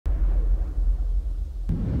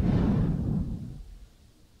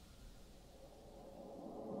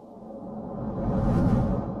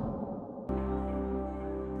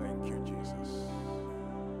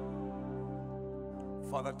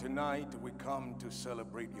Father, tonight we come to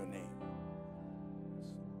celebrate your name.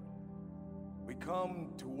 We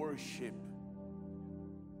come to worship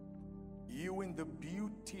you in the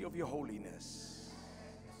beauty of your holiness.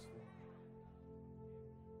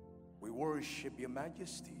 We worship your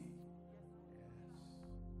majesty,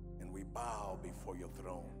 and we bow before your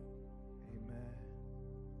throne. Amen.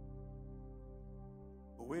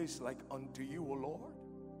 Who is like unto you, O Lord?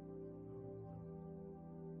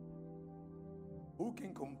 Who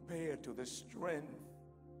can compare to the strength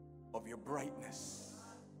of your brightness?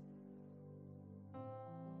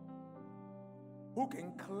 Who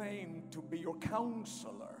can claim to be your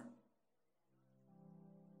counselor?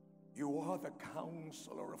 You are the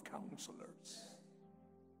counselor of counselors.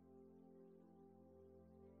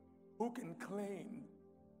 Who can claim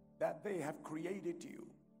that they have created you?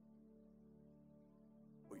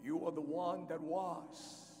 For you are the one that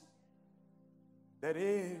was, that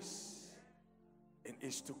is, and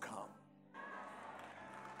is to come.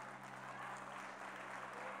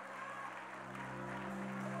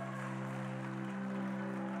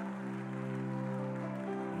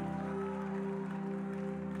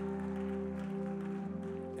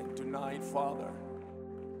 And tonight, Father,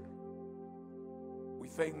 we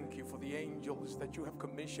thank you for the angels that you have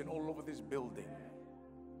commissioned all over this building.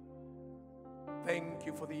 Thank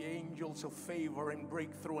you for the angels of favor and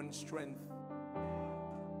breakthrough and strength.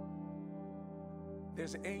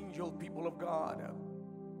 There's angel people of God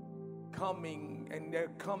coming, and they're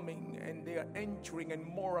coming, and they're entering, and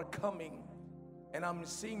more are coming. And I'm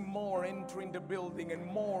seeing more entering the building, and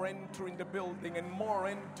more entering the building, and more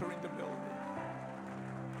entering the building.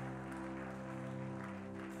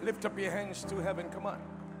 Lift up your hands to heaven, come on.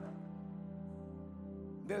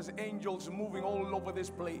 There's angels moving all over this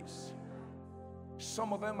place.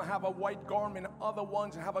 Some of them have a white garment, other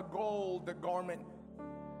ones have a gold garment.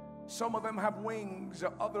 Some of them have wings,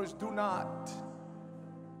 others do not.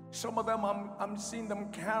 Some of them, I'm seeing them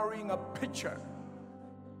carrying a pitcher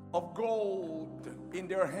of gold in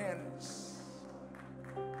their hands.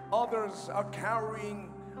 Others are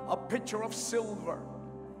carrying a pitcher of silver.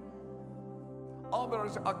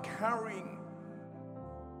 Others are carrying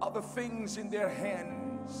other things in their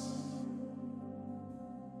hands.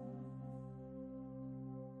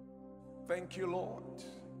 Thank you, Lord.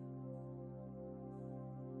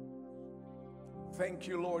 Thank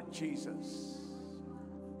you, Lord Jesus.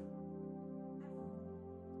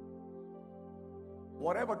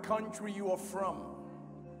 Whatever country you are from,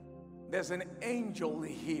 there's an angel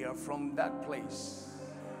here from that place.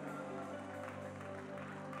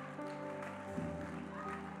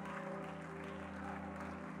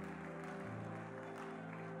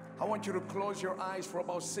 I want you to close your eyes for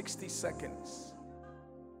about 60 seconds.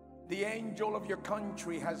 The angel of your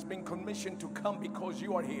country has been commissioned to come because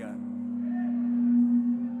you are here.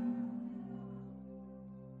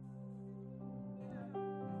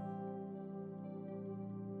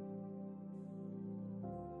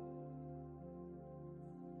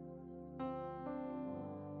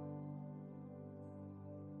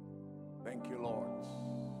 Thank you, Lord.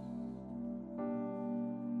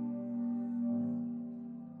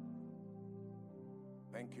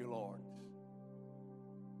 Thank you, Lord.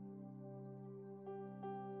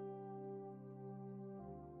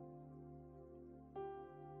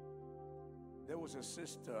 There was a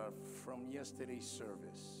sister from yesterday's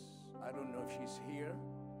service. I don't know if she's here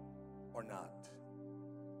or not.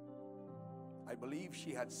 I believe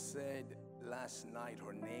she had said last night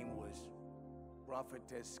her name was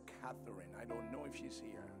Prophetess Catherine. I don't know if she's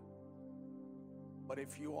here. But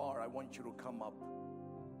if you are, I want you to come up.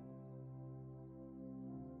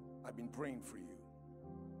 I've been praying for you.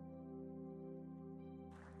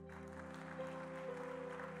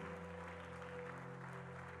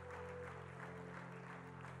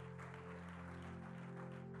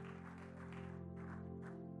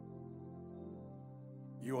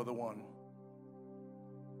 You are the one.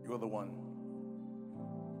 You are the one.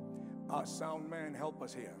 Our sound man, help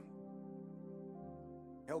us here.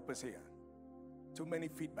 Help us here. Too many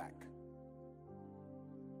feedback.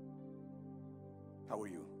 How are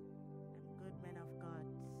you? I'm good, man of God.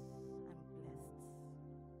 I'm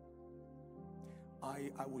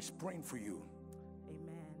blessed. I was praying for you.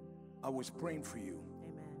 Amen. I was praying for you.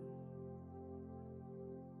 Amen.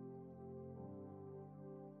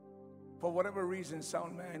 For whatever reason,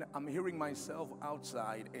 sound man, I'm hearing myself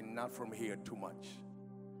outside and not from here too much.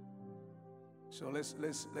 So let's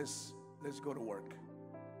go to work.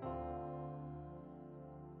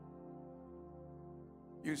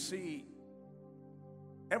 You see,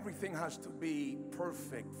 everything has to be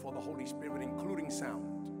perfect for the Holy Spirit, including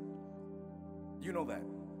sound. You know that.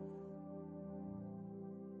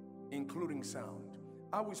 including sound.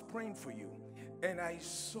 I was praying for you, and I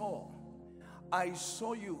saw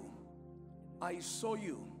you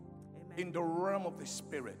Amen. in the realm of the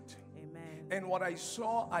spirit. Amen. And what I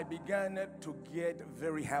saw, I began to get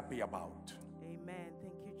very happy about. Amen.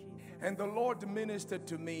 Thank you, Jesus. And the Lord ministered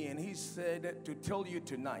to me, and He said to tell you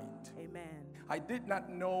tonight. Amen. I did not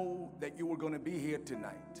know that you were going to be here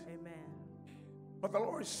tonight. Amen. But the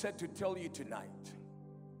Lord said to tell you tonight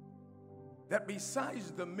that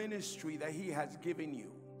besides the ministry that He has given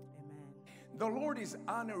you, Amen. the Lord is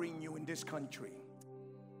honoring you in this country.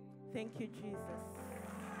 Thank you, Jesus.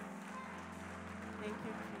 Thank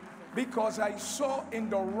you, Jesus. Because I saw in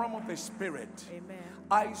the realm of the Spirit, Amen.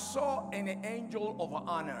 I saw an angel of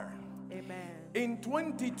honor. Amen. In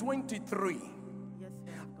 2023, Yes, Lord.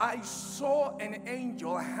 I saw an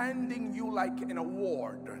angel handing you like an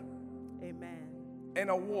award. Amen. An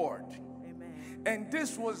award. Amen. And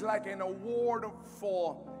this was like an award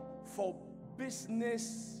for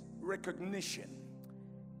business recognition.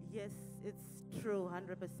 Yes, it's true,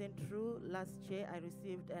 100% true. Last year, I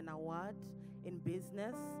received an award in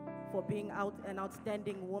business for being an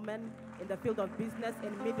outstanding woman in the field of business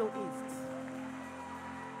in Middle East.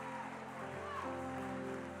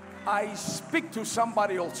 I speak to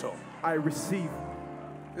somebody also. I receive.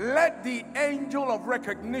 Let the angel of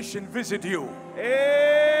recognition visit you.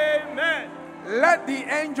 Amen. Let the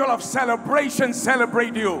angel of celebration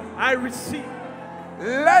celebrate you. I receive.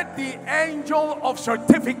 Let the angel of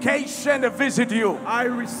certification visit you. I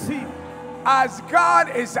receive. As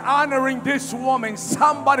God is honoring this woman,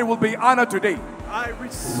 somebody will be honored today. I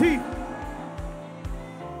receive.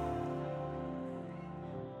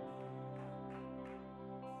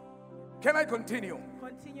 Can I continue?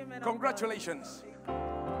 Continue, man. Congratulations.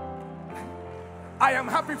 I am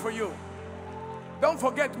happy for you. Don't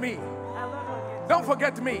forget me. Don't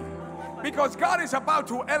forget me. Because God is about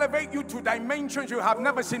to elevate you to dimensions you have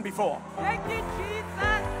never seen before. Thank you,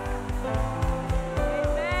 Jesus.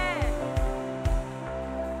 Amen.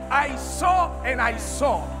 I saw and I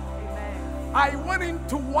saw. Amen. I went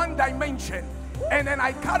into one dimension and then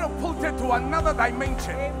I catapulted to another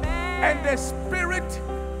dimension. Amen. And the Spirit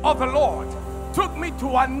of the Lord took me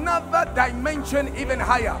to another dimension even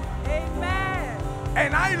higher. Amen.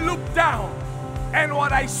 And I looked down, and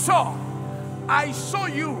what I saw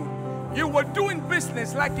you. You were doing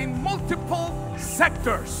business like in multiple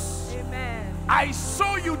sectors. Amen. I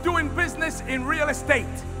saw you doing business in real estate.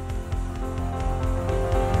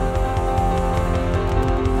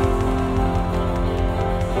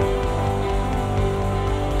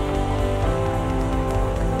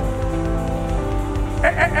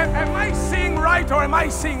 Am I seeing right or am I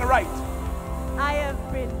seeing right? I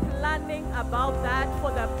have been planning about that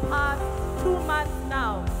for the past 2 months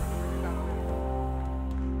now.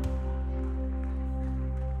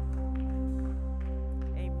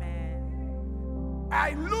 Amen.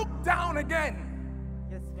 I looked down again.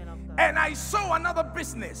 Yes, man of God. And I saw another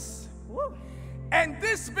business. Woo. And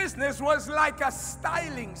this business was like a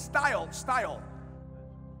style.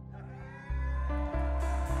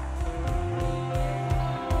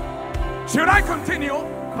 Should I continue?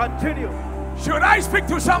 Continue. Should I speak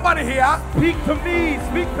to somebody here? Speak to me.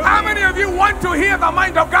 Speak to How me. many of you want to hear the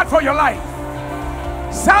mind of God for your life?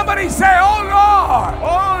 Somebody say, oh Lord,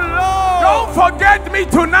 Oh Lord. don't forget me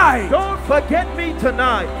tonight. Don't forget me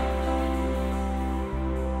tonight.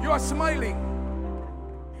 You are smiling.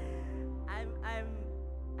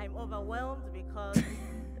 I'm overwhelmed because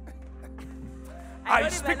I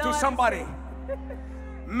don't speak even know to what somebody. say.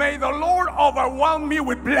 May the Lord overwhelm me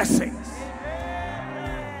with blessings.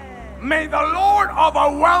 Amen. May the Lord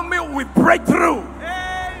overwhelm me with breakthrough.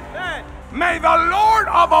 Amen. May the Lord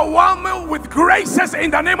overwhelm me with graces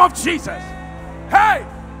in the name of Jesus. Hey,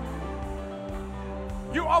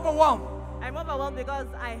 you overwhelmed. I'm overwhelmed because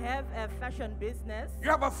I have a fashion business. You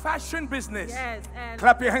have a fashion business. Yes, and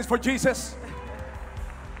Clap your hands for Jesus.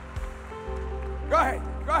 Go ahead.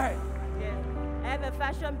 Go ahead. yes, I have a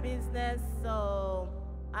fashion business, so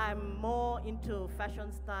I'm more into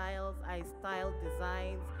fashion styles. I style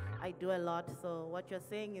designs. I do a lot. So what you're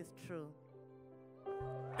saying is true.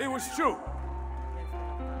 It was true. Yes,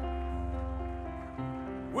 man of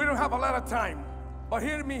God. We don't have a lot of time, but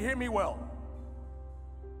hear me well.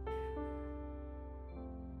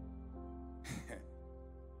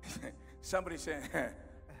 Somebody said,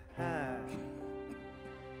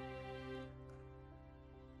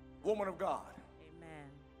 woman of God, Amen.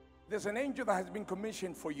 there's an angel that has been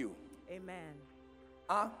commissioned for you. Amen.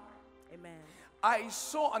 Huh? Amen. I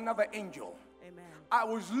saw another angel. Amen. I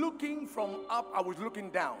was looking from up, I was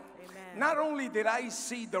looking down. Amen. Not only did I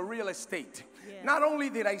see the real estate, Yes. not only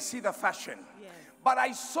did I see the fashion, Yes. But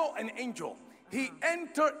I saw an angel. He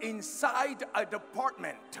entered inside a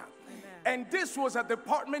department. And this was a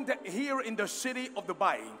department here in the city of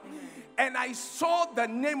Dubai. And I saw the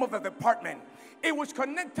name of the department. It was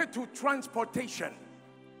connected to transportation.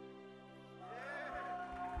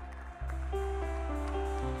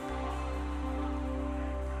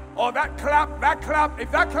 Oh, that clap,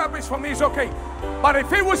 if that clap is for me, it's okay. But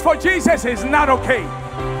if it was for Jesus, it's not okay.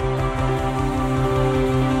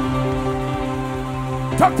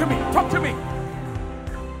 Talk to me, talk to me.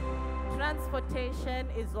 Transportation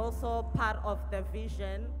is also part of the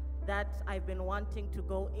vision that I've been wanting to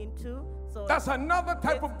go into. So that's another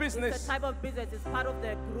type of business. It's a type of business. It's part of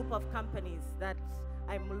the group of companies that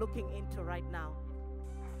I'm looking into right now.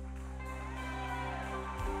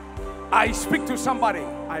 I speak to somebody.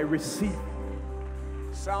 I receive.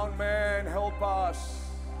 Sound man, help us.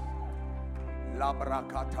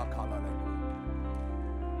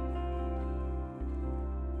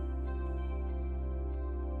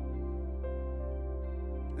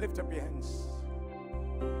 Lift up your hands.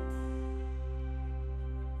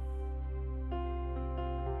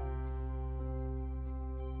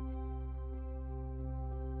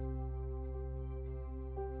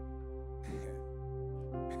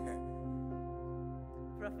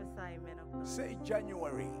 Prophesy, men of God. Say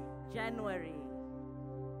January. January.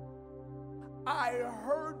 I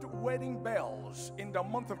heard wedding bells in the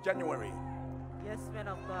month of January. Yes, men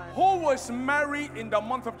of God. Who was married in the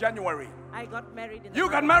month of January? I got married in the You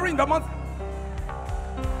got married in the month.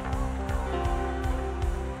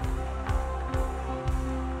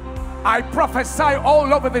 I prophesy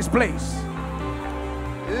all over this place.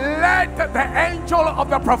 Let the angel of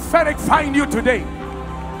the prophetic find you today.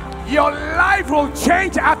 Your life will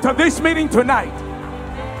change after this meeting tonight.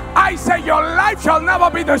 I say your life shall never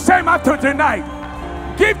be the same after tonight.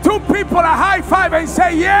 Give two people a high five and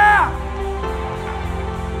say, yeah.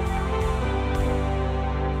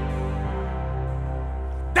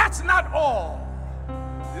 That's not all.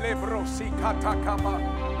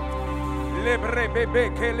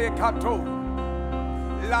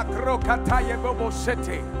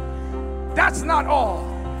 That's not all.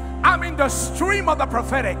 I'm in the stream of the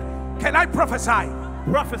prophetic. Can I prophesy?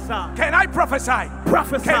 Prophesy. Can I prophesy?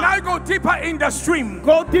 Prophesy. Can I go deeper in the stream?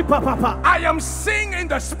 Go deeper, Papa. I am seeing in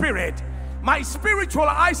the spirit. My spiritual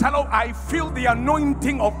eyes, hello, I feel the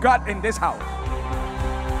anointing of God in this house.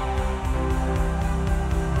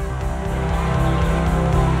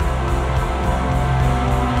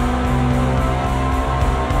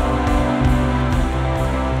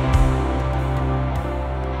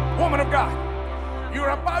 Woman of God, you're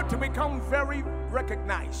about to become very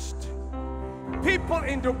recognized. People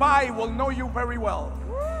in Dubai will know you very well.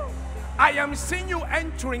 I am seeing you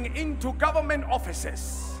entering into government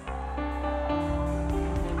offices.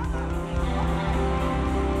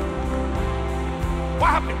 What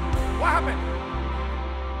happened? What happened?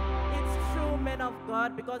 It's true, men of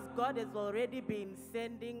God, because God has already been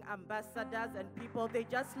sending ambassadors and people. They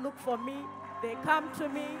just look for me. They come to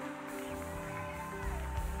me.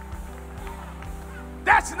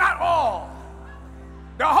 That's not all.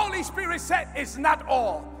 The Holy Spirit said it's not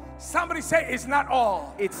all. Somebody say it's not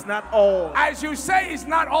all. It's not all. As you say it's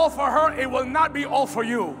not all for her, it will not be all for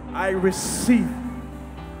you. I receive.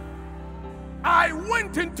 I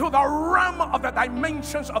went into the realm of the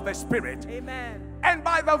dimensions of the Spirit. Amen. And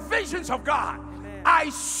by the visions of God, amen,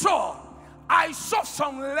 I saw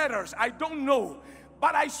some letters. I don't know.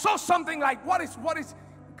 But I saw something like, what is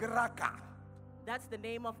Graka? That's the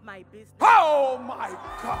name of my business. Oh my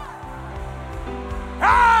God.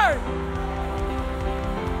 Hey!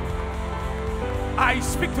 I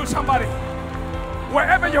speak to somebody.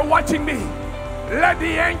 Wherever you're watching me, let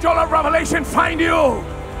the angel of revelation find you.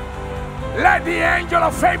 Let the angel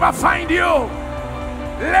of favor find you.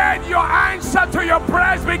 Let your answer to your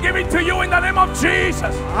prayers be given to you in the name of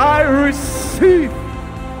Jesus. I receive.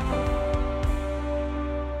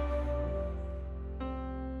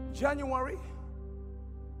 January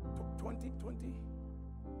 2020.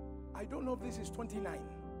 I don't know if this is 29.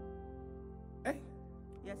 Eh?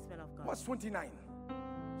 Yes, man of God. What's 29?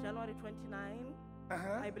 January 29.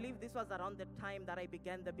 I believe this was around the time that I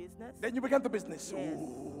began the business. Then you began the business. Yes.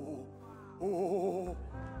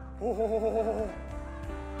 Oh.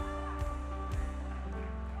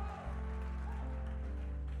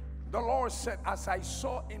 The Lord said, as I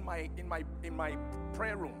saw in my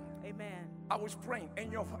prayer room, amen, I was praying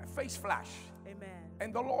and your face flashed. Amen.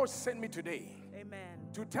 And the Lord sent me today, amen,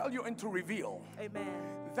 to tell you and to reveal, amen,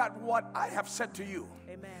 that what I have said to you,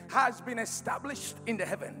 amen, has been established in the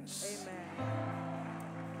heavens. Amen.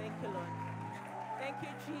 Thank you, Lord. Thank you,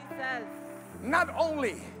 Jesus. Not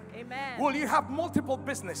only Amen. will you have multiple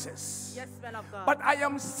businesses, Yes, man of God. but I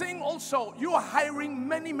am seeing also you are hiring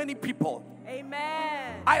many, many people.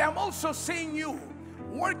 Amen. I am also seeing you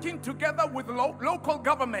working together with local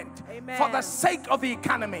government Amen. for the sake of the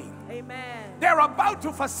economy. Amen. They're about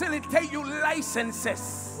to facilitate you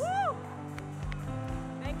licenses. Woo.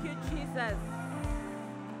 Thank you, Jesus.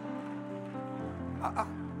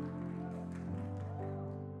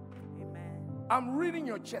 Amen. I'm reading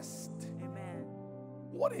your chest. Amen.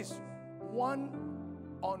 What is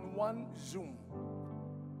one-on-one Zoom?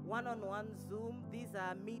 One-on-one Zoom. These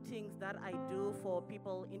are meetings that I do for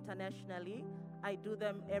people internationally. I do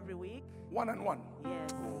them every week. One-on-one.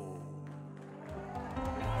 Yes.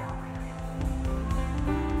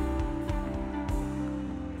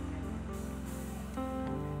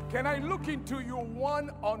 Can I look into your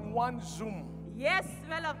one-on-one Zoom? Yes,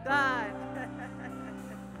 man of God.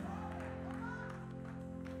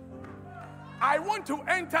 I want to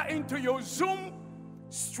enter into your Zoom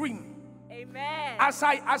stream. Amen. As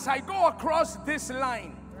I go across this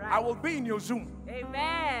line, Right. I will be in your Zoom.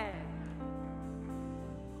 Amen.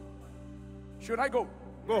 Should I go?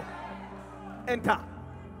 Go. Enter.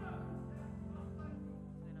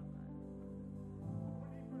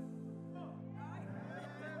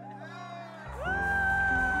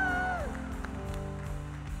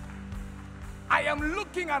 I am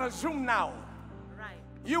looking at a Zoom now. Right.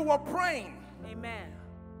 You were praying Amen.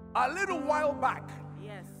 a little while back.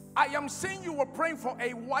 Yes. I am seeing you were praying for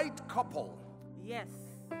a white couple. Yes.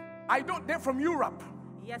 They're from Europe.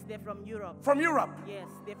 Yes, they're from Europe. From Europe. Yes,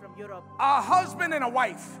 they're from Europe. A husband and a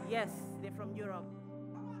wife. Yes, they're from Europe.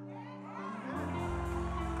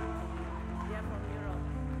 They're from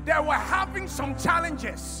Europe. They were having some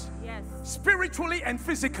challenges, Yes. spiritually and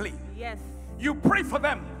physically. Yes. You pray for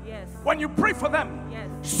them. Yes. When you pray for them, Yes.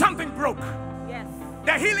 something broke. Yes.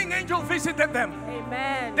 The healing angel visited them.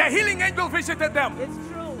 Amen. The healing angel visited them. It's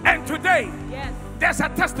true. And today, Yes. there's a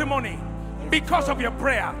testimony because of your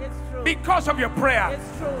prayer. It's true. Because of your prayer.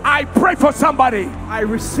 It's true. I pray for somebody. I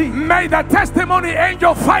receive. May the testimony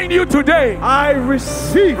angel find you today. I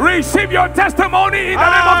receive. Receive your testimony in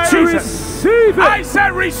the name of Jesus. Receive it. I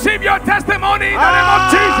said receive your testimony in the name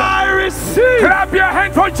of Jesus. I receive. Clap your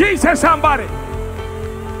hand for Jesus, somebody.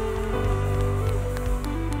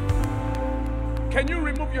 Can you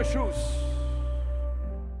remove your shoes?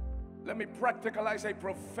 Let me practicalize a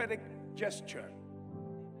prophetic gesture.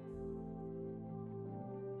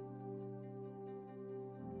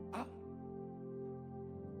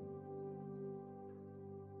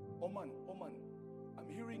 Oman. I'm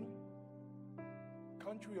hearing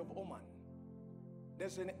country of Oman.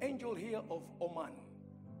 There's an angel here of Oman.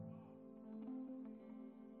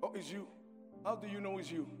 Oh, it's you. How do you know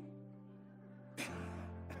it's you?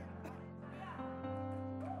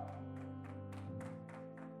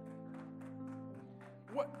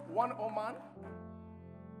 What? One Oman?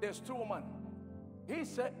 There's two Oman. He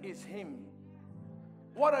said it's him.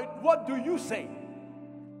 What do you say?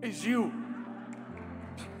 It's you.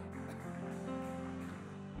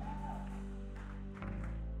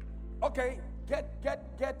 Okay,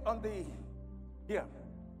 get on the here.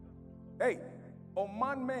 Hey,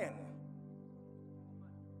 Oman man.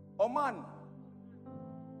 Oman.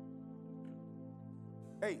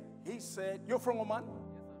 Hey, he said, you're from Oman?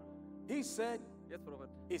 He said, Yes, Prophet.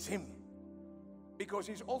 it's him. Because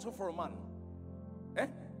he's also from Oman. Eh?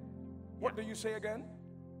 What do you say again?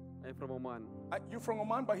 I'm from Oman. You're from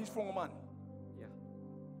Oman, but he's from Oman. Yeah.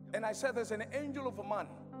 And I said, there's an angel of Oman.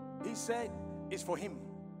 He said, it's for him.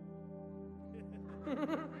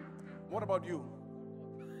 What about you?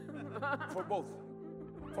 For both.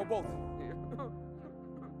 For both.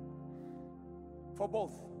 For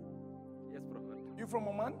both. Yes, Prophet. You from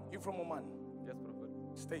Oman? You from Oman? Yes, Prophet.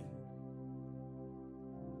 Stay.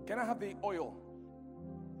 Can I have the oil?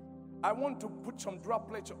 I want to put some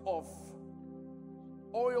droplets of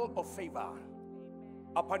oil of favor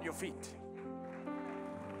upon your feet.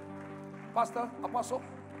 Pastor, Apostle,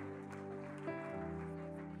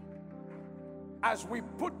 as we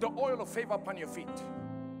put the oil of favor upon your feet,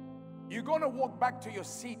 you're going to walk back to your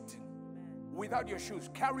seat without your shoes.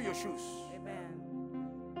 Carry your shoes. Amen.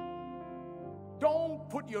 Don't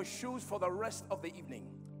put your shoes for the rest of the evening.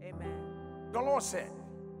 Amen. The Lord said,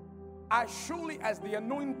 as surely as the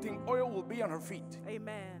anointing oil will be on her feet,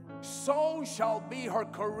 Amen. so shall be her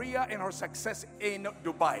career and her success in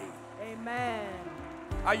Dubai. Amen.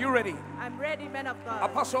 Are you ready? I'm ready, man of God.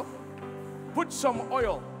 Apostle, put some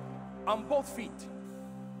oil on both feet.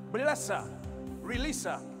 Bless her. Release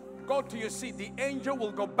her. Go to your seat. The angel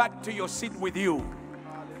will go back to your seat with you.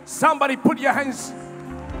 Somebody put your hands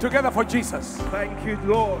together for Jesus. Thank you,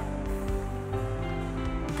 Lord.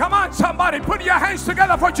 Come on, somebody, put your hands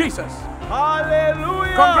together for Jesus.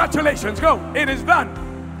 Hallelujah. Congratulations. Go. It is done.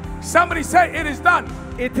 Somebody say, it is done.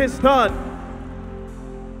 It is done.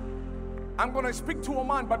 I'm going to speak to a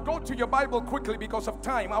man, but go to your Bible quickly because of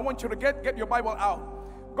time. I want you to get your Bible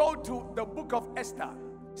out. Go to the book of Esther.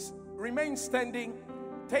 Remain standing.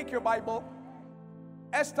 Take your Bible.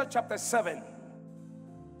 Esther chapter 7.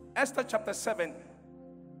 Esther chapter 7.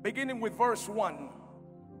 Beginning with verse 1.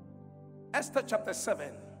 Esther chapter 7.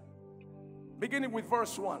 Beginning with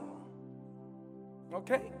verse 1.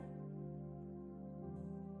 Okay?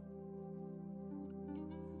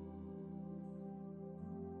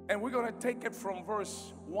 And we're going to take it from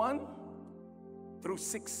verse 1 through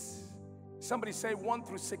 6. Somebody say 1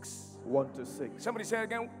 through 6. 1 to 6. Somebody say it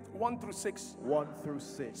again, 1 through 6. 1 through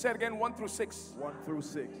 6. Say it again, 1 through 6. 1 through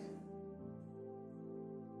 6.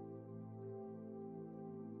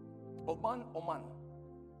 Oman, Oman.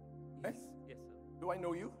 Yes, yes, sir. Do I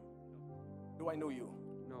know you? Do I know you?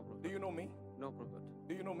 No, Prophet. Do you know me? No, Prophet.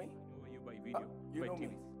 Do you know me? I know you by video. You by know TV.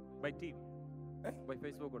 me? By TV. Eh? By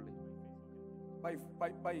Facebook only.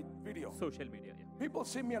 By video. Social media, yeah. People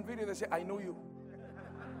see me on video, they say, I know you.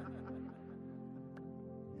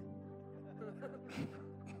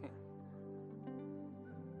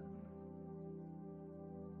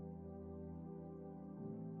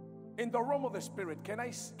 In the realm of the spirit, can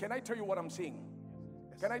I tell you what I'm seeing?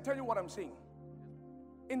 Can I tell you what I'm seeing?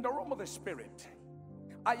 In the realm of the spirit,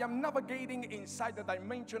 I am navigating inside the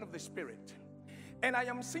dimension of the spirit, and I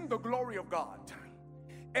am seeing the glory of God,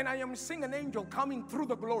 and I am seeing an angel coming through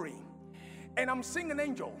the glory, and I'm seeing an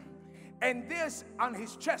angel, and there's on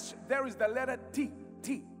his chest there is the letter T,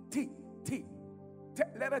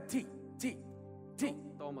 letter T.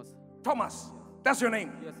 Thomas. Thomas, that's your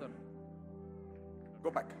name. Yes, sir.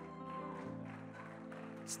 Go back.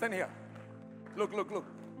 Stand here. Look.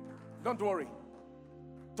 Don't worry.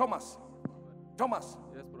 Thomas.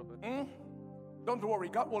 Yes, Prophet. Don't worry.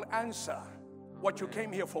 God will answer what you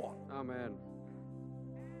came here for. Amen.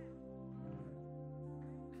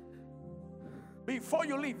 Before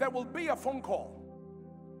you leave, there will be a phone call.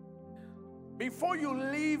 Before you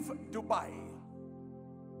leave Dubai,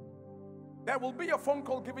 there will be a phone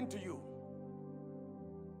call given to you.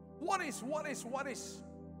 What is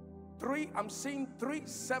 3? I'm seeing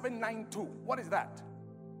 3792. What is that?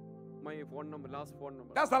 My phone number, last phone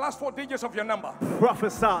number. That's the last 4 digits of your number.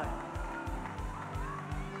 Prophesy.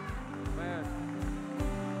 Amen.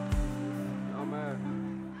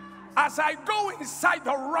 Amen. As I go inside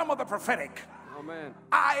the realm of the prophetic, Amen.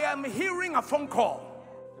 I am hearing a phone call.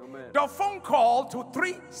 Amen. The phone call to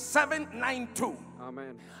 3792.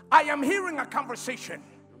 Amen. I am hearing a conversation.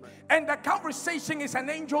 Amen. And the conversation is an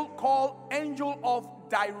angel called Angel of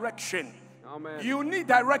Direction. Amen. You need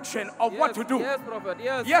direction of what to do. Yes, Prophet.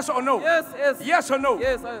 Yes. Yes or no? Yes. Yes or no?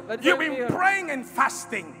 Yes. That's You've why been we are- praying and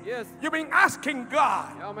fasting. Yes. You've been asking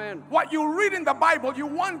God. Amen. What you read in the Bible, you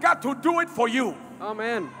want God to do it for you.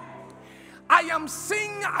 Amen. I am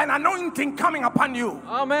seeing an anointing coming upon you.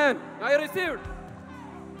 Amen. I received.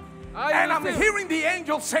 And I'm hearing the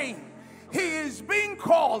angel saying, he is being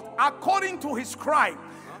called according to his cry,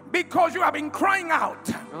 because you have been crying out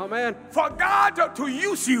Amen. for God to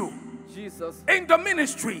use you Jesus. in the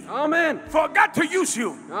ministry, Amen. for God to use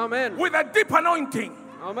you Amen. with a deep anointing.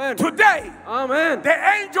 Amen. Today, Amen. the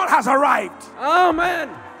angel has arrived. Amen.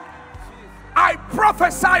 I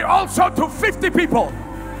prophesy also to 50 people.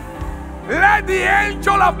 Let the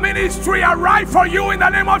angel of ministry arrive for you in the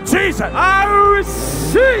name of Jesus. I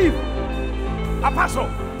receive. Apostle,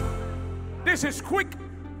 this is quick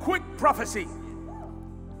prophecy.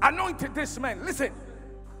 Anointed this man. Listen.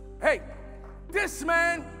 Hey, this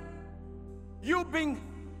man, you've been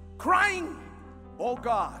crying. Oh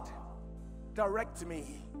God, direct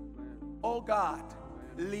me. Oh God,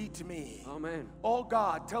 lead me. Amen. Oh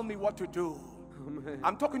God, tell me what to do. Amen.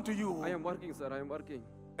 I'm talking to you. I am working, sir. I am working.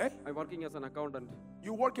 Eh? I'm working as an accountant.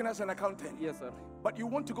 You're working as an accountant. Yes, sir. But you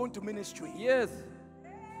want to go into ministry. Yes.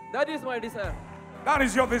 That is my desire. That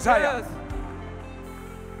is your desire. Yes.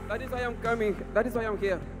 That is why I am coming. That is why I am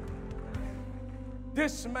here.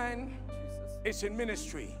 This man Jesus. is in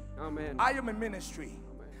ministry. Amen. I am in ministry.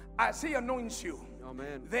 Amen. As he anoints you,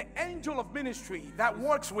 Amen. the angel of ministry that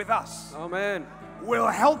works with us Amen. will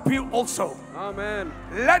help you also. Amen.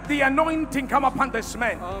 Let the anointing come upon this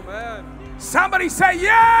man. Amen. Somebody say,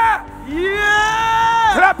 yeah!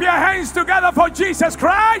 Yeah. Clap your hands together for Jesus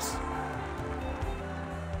Christ.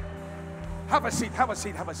 Have a seat, have a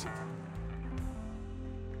seat, have a seat.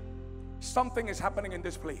 Something is happening in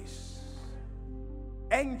this place.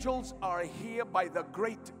 Angels are here by the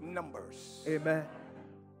great numbers. Amen.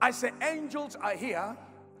 I say angels are here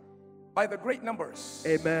by the great numbers.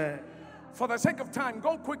 Amen. For the sake of time,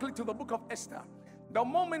 go quickly to the book of Esther. The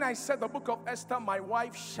moment I said the book of Esther, my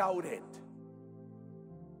wife shouted.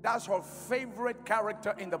 That's her favorite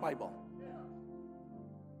character in the Bible.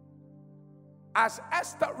 As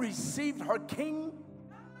Esther received her king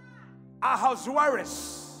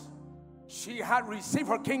Ahasuerus, she had received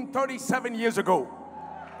her king 37 years ago.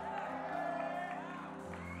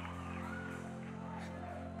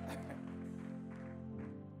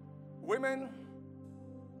 Women,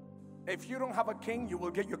 if you don't have a king, you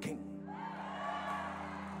will get your king.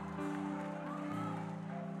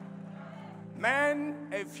 Men,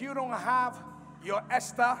 if you don't have your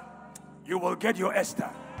Esther, you will get your Esther.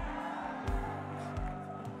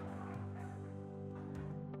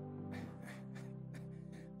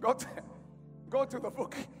 Go to the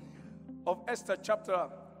book of Esther chapter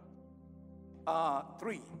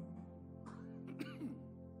 3.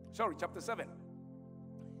 Sorry, chapter 7.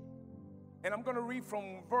 And I'm going to read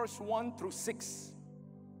from verse 1 through 6.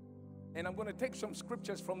 And I'm going to take some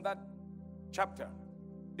scriptures from that chapter.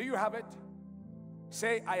 Do you have it?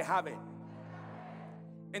 Say, I have it.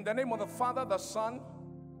 In the name of the Father, the Son,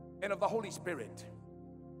 and of the Holy Spirit.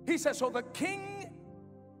 He says, so the king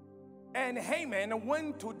and Haman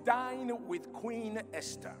went to dine with Queen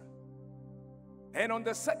Esther. And on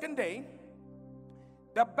the second day,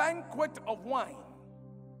 the banquet of wine,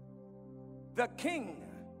 the king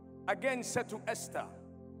again said to Esther,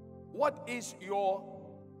 what is your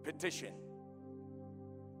petition?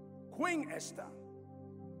 Queen Esther,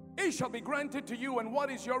 it shall be granted to you, and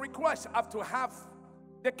what is your request? After have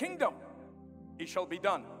the kingdom, it shall be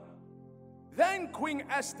done. Then Queen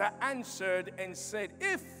Esther answered and said,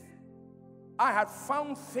 if I had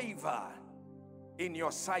found favor in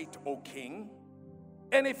your sight, O king,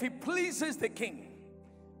 and if it pleases the king,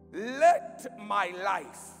 let my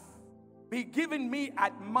life be given me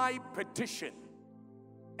at my petition,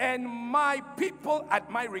 and my people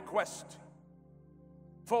at my request.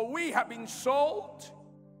 For we have been sold,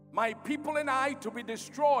 my people and I, to be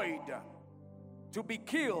destroyed, to be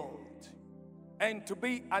killed, and to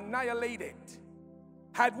be annihilated.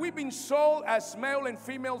 Had we been sold as male and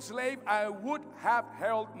female slave, I would have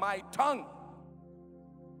held my tongue,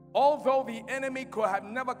 although the enemy could have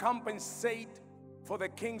never compensated for the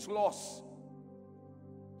king's loss.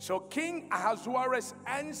 So King Ahasuerus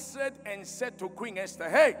answered and said to Queen Esther,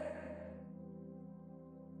 hey,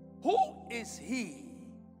 who is he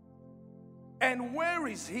and where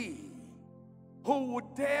is he who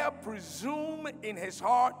would dare presume in his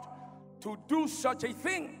heart to do such a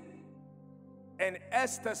thing? And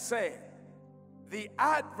Esther said, the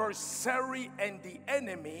adversary and the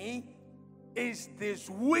enemy is this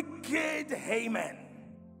wicked Haman.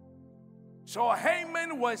 So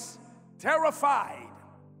Haman was terrified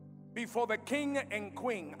before the king and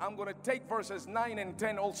queen. I'm going to take verses 9 and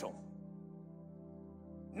 10 also.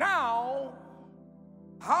 Now,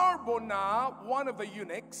 Harbona, one of the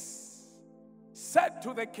eunuchs, said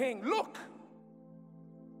to the king, look,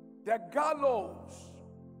 the gallows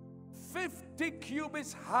 50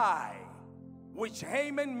 cubits high, which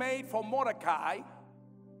Haman made for Mordecai,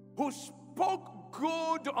 who spoke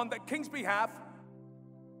good on the king's behalf,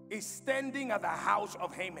 is standing at the house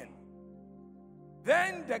of Haman.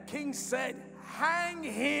 Then the king said, hang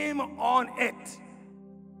him on it.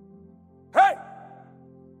 Hey!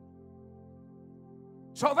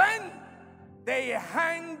 So then they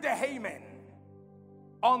hanged Haman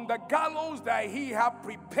on the gallows that he had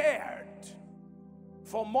prepared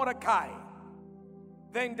for Mordecai.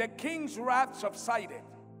 Then the king's wrath subsided.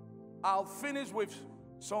 I'll finish with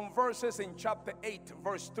some verses in chapter 8,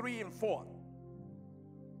 verse 3 and 4.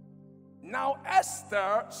 Now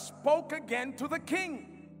Esther spoke again to the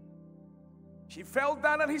king. She fell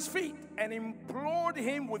down at his feet and implored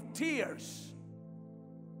him with tears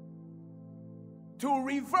to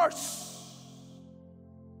reverse,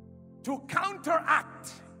 to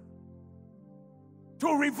counteract,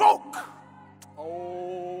 to revoke.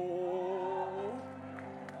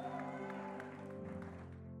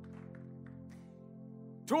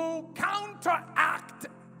 To counteract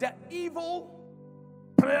the evil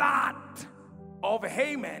plot of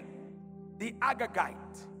Haman the Agagite,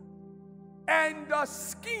 and the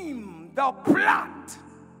scheme, the plot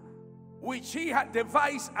which he had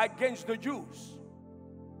devised against the Jews.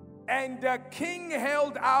 And the king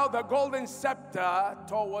held out the golden scepter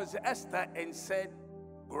towards Esther and said,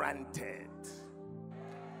 granted.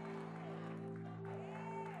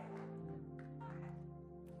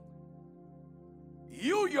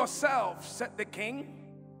 You yourself, said the king,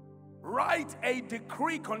 write a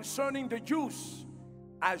decree concerning the Jews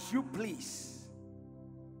as you please.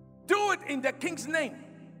 Do it in the king's name,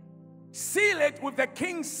 seal it with the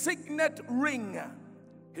king's signet ring.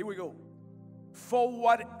 Here we go. For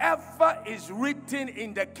whatever is written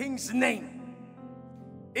in the king's name,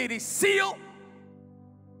 it is sealed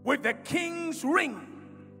with the king's ring,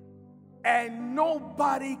 and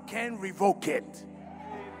nobody can revoke it.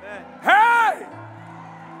 Amen. Hey!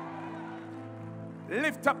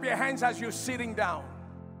 Lift up your hands as you're sitting down.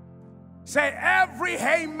 Say, every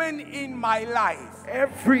Haman in my life,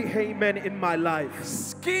 Every Haman in my life,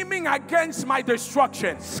 scheming against my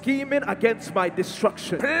destruction, scheming against my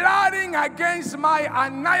destruction, plotting against my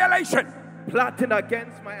annihilation, plotting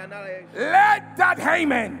against my annihilation. let that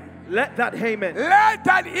Haman, Let that Haman, let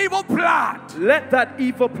that evil plot let that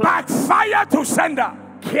evil plot backfire to sender,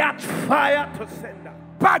 catch fire to sender.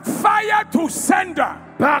 backfire to sender.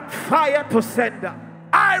 Backfire to sender.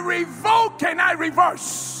 I revoke and I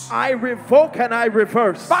reverse I revoke and I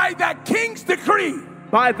reverse by the king's decree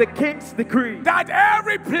by the king's decree that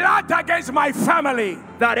every plot against my family,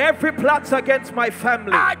 that every plot against my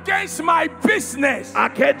family, against my business,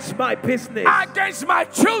 against my business, against my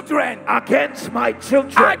children, against my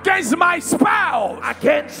children, against my spouse,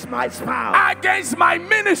 against my spouse, against my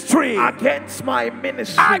ministry, against my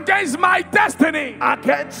ministry, against my destiny,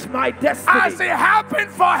 against my destiny, as it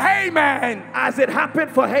happened for Haman, as it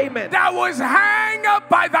happened for Haman, that was hanged up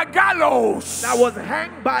by the gallows. that was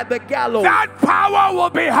hanged by the gallows. That power will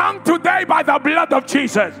be hung today by the blood of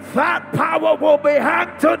Jesus. That power will be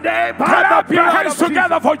hanged today by Clap the your blood hands of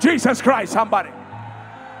together Jesus. for Jesus Christ, somebody.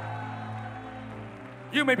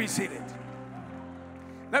 You may be seated.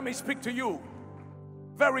 Let me speak to you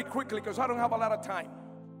very quickly because I don't have a lot of time.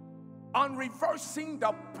 On reversing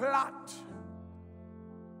the plot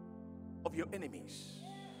of your enemies.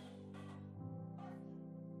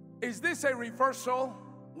 Is this a reversal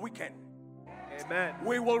weekend? Amen.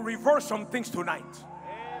 We will reverse some things tonight.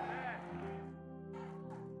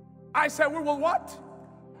 I said we will what?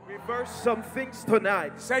 Reverse some things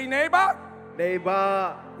tonight. Say, neighbor,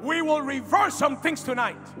 Neighbor, we will reverse some things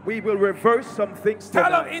tonight. we will reverse some things Tell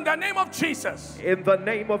them, tonight. in the name of Jesus. In the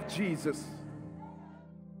name of Jesus.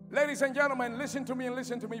 Ladies and gentlemen, listen to me and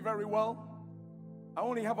listen to me very well. I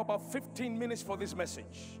only have about 15 minutes for this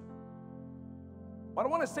message. But I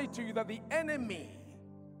want to say to you that the enemy,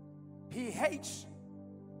 he hates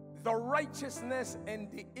the righteousness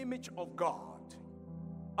and the image of God.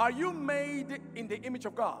 Are you made in the image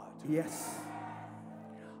of God? Yes.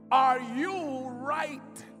 Are you right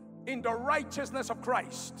in the righteousness of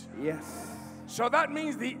Christ? Yes. So that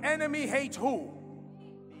means the enemy hates who?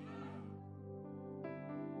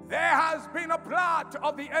 There has been a plot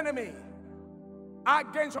of the enemy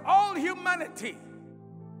against all humanity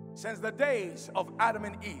since the days of Adam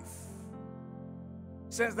and Eve.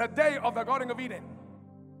 Since the day of the Garden of Eden.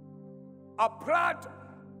 A plot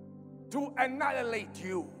to annihilate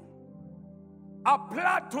you. A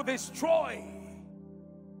plot to destroy.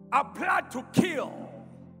 A plot to kill.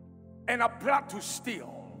 And a plot to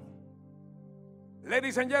steal.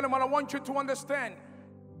 Ladies and gentlemen, I want you to understand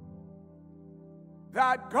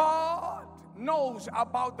that God knows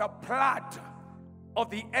about the plot of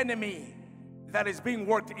the enemy that is being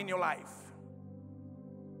worked in your life.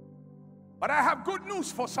 But I have good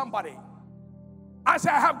news for somebody. I say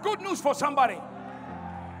I have good news for somebody.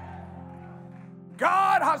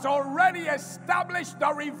 God has already established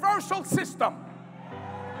the reversal system.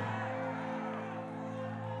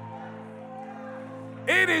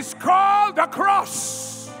 It is called the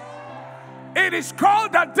cross. It is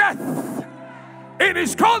called the death. It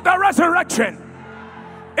is called the resurrection.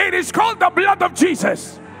 It is called the blood of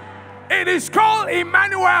Jesus. It is called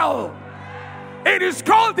Emmanuel. It is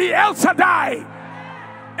called the El Shaddai.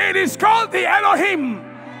 It is called the Elohim.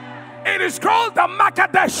 It is called the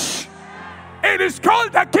Makadesh. It is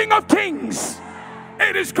called the King of Kings.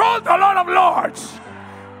 It is called the Lord of Lords.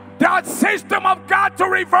 That system of God to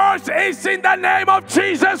reverse is in the name of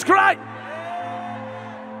Jesus Christ.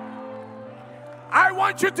 I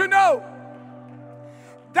want you to know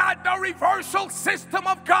that the reversal system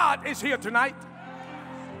of God is here tonight.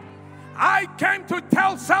 I came to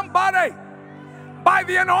tell somebody by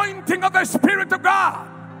the anointing of the Spirit of God,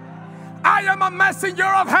 I am a messenger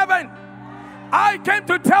of heaven. I came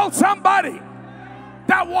to tell somebody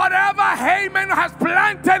that whatever Haman has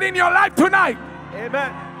planted in your life tonight,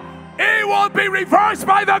 Amen. it will be reversed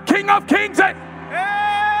by the King of Kings. Amen.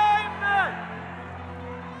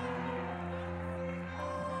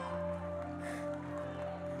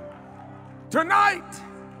 Tonight,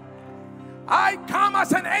 I come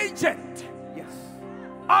as an agent Yes.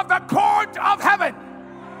 of the court of heaven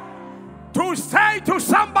to say to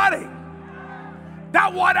somebody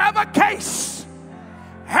that whatever case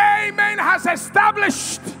Haman has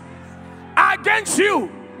established against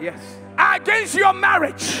you, Yes. against your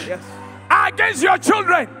marriage, Yes. against your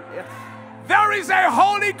children, Yes. there is a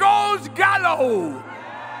Holy Ghost gallows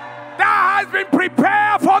that has been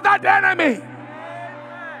prepared for that enemy.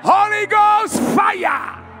 Holy Ghost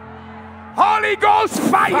fire. Holy Ghost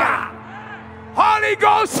fire. Holy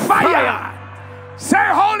Ghost fire. Say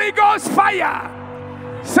Holy Ghost fire.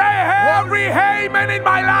 Say every amen in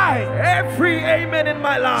my life. Every amen in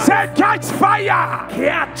my life. Say catch fire.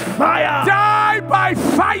 Catch fire. Die by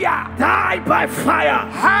fire. Die by fire.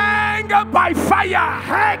 Hang by fire.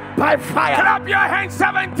 Hang by fire. Clap your hands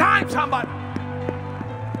 7 times, somebody.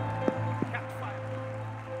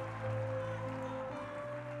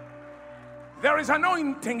 There is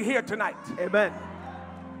anointing here tonight. Amen.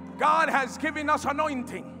 God has given us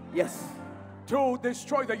anointing Yes. to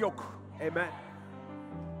destroy the yoke. Amen.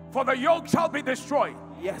 For the yoke shall be destroyed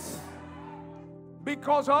Yes.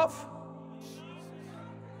 because of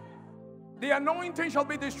the anointing shall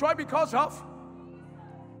be destroyed because of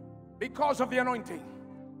the anointing.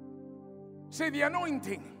 See, the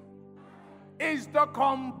anointing is the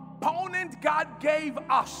component God gave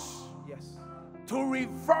us Yes. to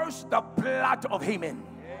reverse the plot of Haman.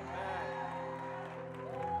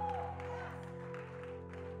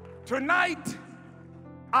 Tonight,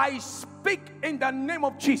 I speak in the name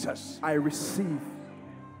of Jesus. I receive.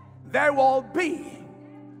 There will be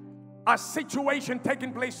a situation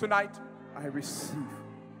taking place tonight. I receive.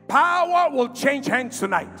 Power will change hands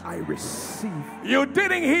tonight. I receive. You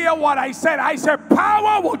didn't hear what I said. I said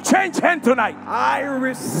power will change hands tonight. I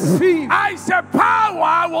receive. I said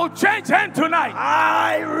power will change hands tonight.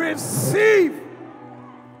 I receive.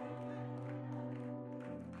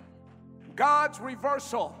 God's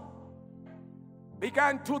reversal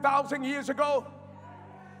began 2,000 years ago.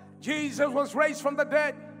 Jesus was raised from the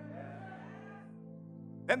dead.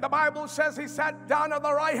 Then the Bible says he sat down at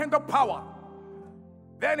the right hand of power.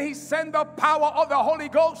 Then he sent the power of the Holy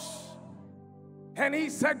Ghost. And he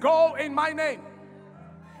said, go in my name.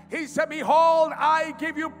 He said, behold, I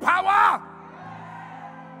give you power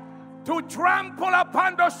to trample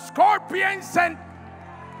upon the scorpions, and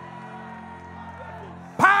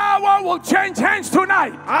power will change hands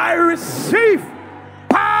tonight. I receive.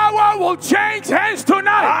 Power will change hands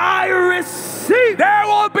tonight. I receive. There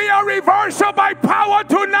will be a reversal by power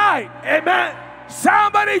tonight. Amen.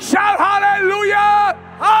 Somebody shout hallelujah.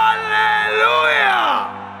 Hallelujah.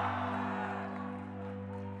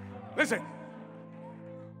 Listen.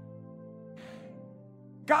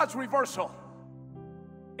 God's reversal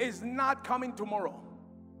is not coming tomorrow.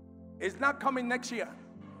 It's not coming next year.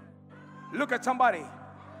 Look at somebody.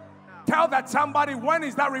 Tell that somebody, when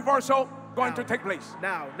is that reversal going to take place?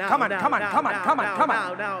 Now. Come on.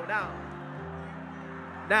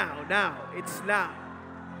 Now. It's now.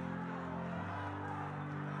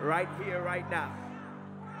 Right here, right now.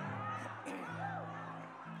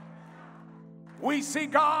 We see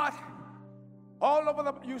God all over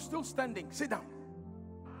the... You're still standing. Sit down.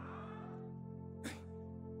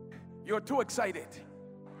 You're too excited.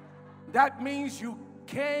 That means you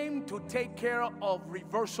came to take care of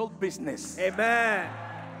reversal business. Amen.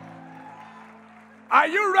 Are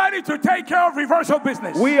you ready to take care of reversal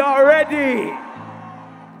business? We are ready.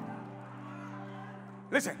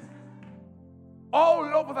 Listen. All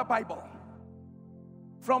over the Bible,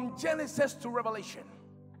 from Genesis to Revelation,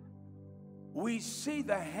 we see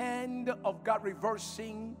the hand of God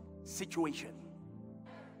reversing situation.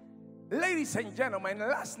 Ladies and gentlemen,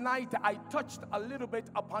 last night I touched a little bit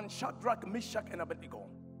upon Shadrach, Meshach, and Abednego.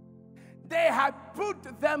 They had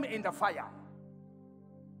put them in the fire.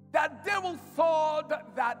 The devil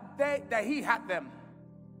thought that he had them.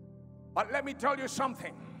 But let me tell you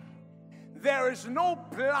something. There is no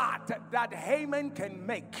plot that Haman can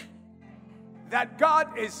make that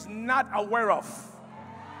God is not aware of.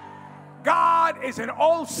 God is an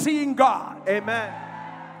all-seeing God. Amen.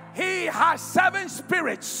 He has 7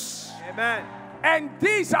 spirits. Amen. And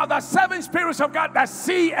these are the 7 spirits of God that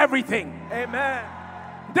see everything. Amen.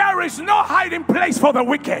 There is no hiding place for the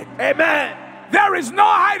wicked. Amen. There is no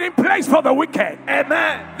hiding place for the wicked.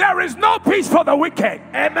 Amen. There is no peace for the wicked.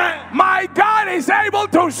 Amen. My God is able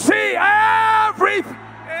to see everything.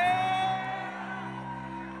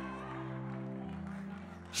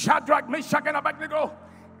 Shadrach, Meshach, and Abednego,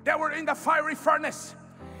 they were in the fiery furnace.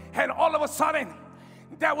 And all of a sudden,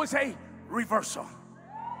 there was a reversal.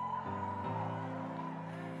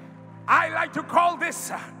 I like to call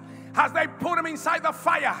this, as they put him inside the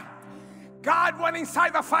fire, God went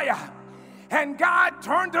inside the fire. And God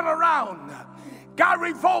turned it around. God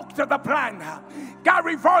revoked the plan. God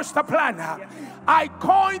reversed the plan. I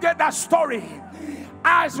coined that story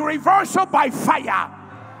as reversal by fire.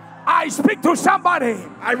 I speak to somebody.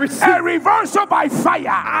 I receive. A reversal by fire.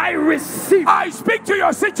 I receive. I speak to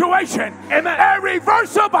your situation. Amen. A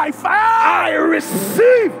reversal by fire. I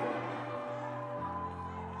receive.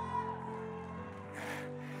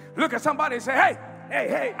 Look at somebody and say, hey, Hey,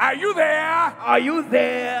 hey. are you there? Are you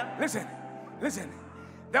there? Listen, listen.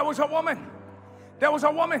 There was a woman. There was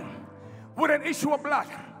a woman with an issue of blood.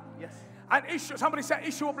 Yes. An issue. Somebody said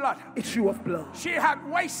issue of blood. Issue of blood. She had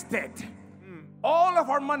wasted all of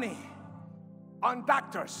her money on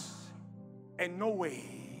doctors, and no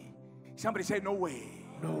way. Somebody say no way.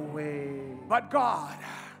 No way. But God,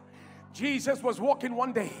 Jesus was walking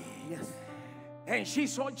one day. Yes. And she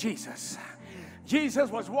saw Jesus. Jesus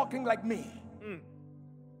was walking like me.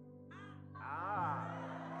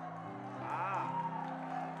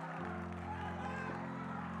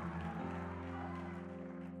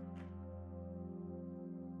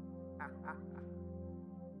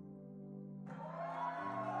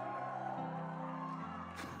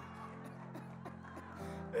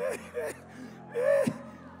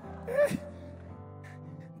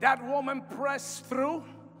 That woman pressed through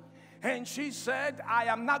and she said, I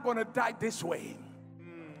am not going to die this way.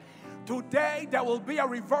 Today there will be a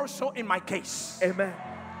reversal in my case. Amen.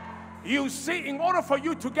 You see, in order for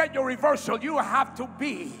you to get your reversal, you have to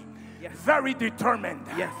be very determined.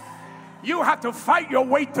 Yes. You have to fight your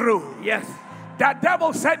way through. Yes. The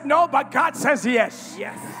devil said no, but God says yes.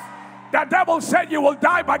 Yes. The devil said you will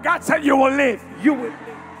die, but God said you will live. You will live.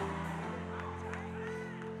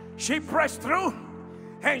 She pressed through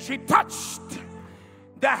and she touched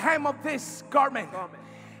the hem of this garment.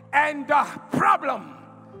 And the problem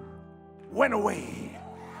went away.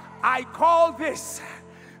 I call this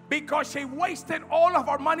because she wasted all of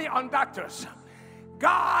her money on doctors.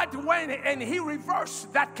 God went and he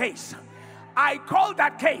reversed that case. I call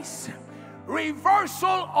that case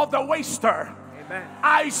reversal of the waster. Amen.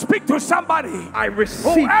 I speak to somebody. I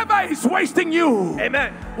receive. Whoever is wasting you.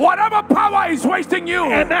 Amen. Whatever power is wasting you.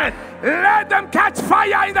 Amen. Let them catch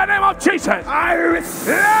fire in the name of Jesus. I receive.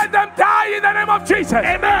 Let them die in the name of Jesus.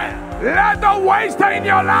 Amen. Let the waster in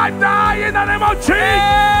your life die in the name of Jesus.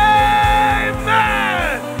 Amen.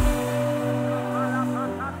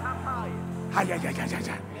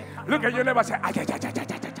 Look at your neighbor and say,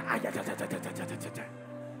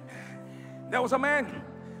 there was a man,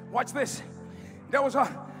 watch this. There was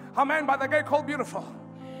a man by the gate called Beautiful.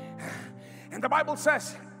 And the Bible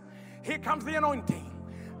says, here comes the anointing.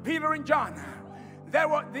 Peter and John, they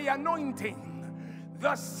were the anointing,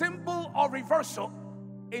 the symbol of reversal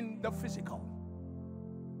in the physical.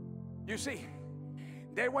 You see,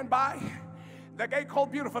 they went by the gate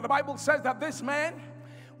called Beautiful. The Bible says that this man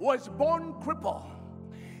was born crippled.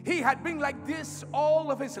 He had been like this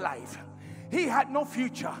all of his life. He had no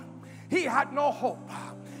future. He had no hope.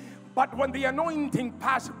 But when the anointing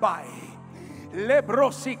passed by, Peter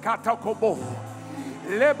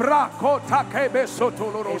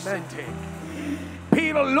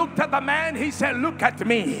looked at the man. He said, look at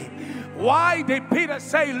me. Why did Peter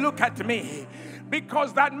say look at me?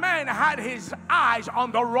 Because that man had his eyes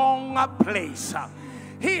on the wrong place.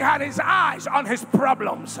 He had his eyes on his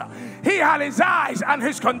problems. He had his eyes on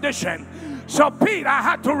his condition. So Peter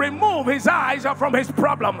had to remove his eyes from his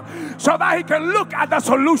problem so that he can look at the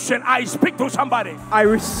solution. I speak to somebody. I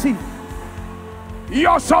receive.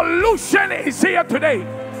 Your solution is here today.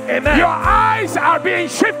 Amen. Your eyes are being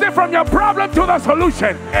shifted from your problem to the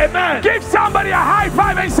solution. Amen. Give somebody a high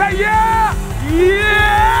five and say, yeah.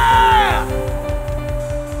 Yeah.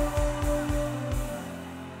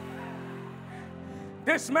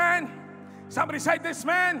 This man, somebody say this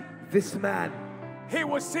man. This man. He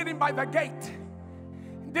was sitting by the gate.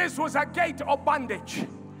 This was a gate of bondage.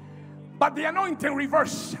 But the anointing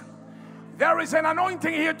reversed. There is an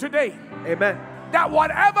anointing here today. Amen. That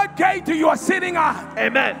whatever gate you are sitting at.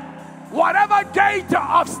 Amen. Whatever gate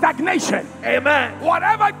of stagnation. Amen.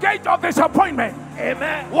 Whatever gate of disappointment.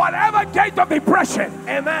 Amen. Whatever gate of depression.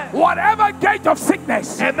 Amen. Whatever gate of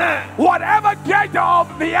sickness. Amen. Whatever gate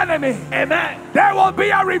of the enemy. Amen. There will be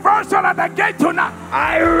a reversal at the gate tonight.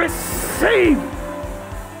 I receive.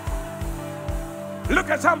 Look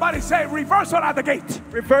at somebody, say reversal at the gate.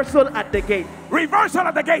 Reversal at the gate. Reversal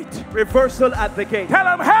at the gate. Reversal at the gate. Tell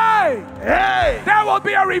them, hey, hey, there will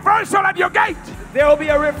be a reversal at your gate. There will be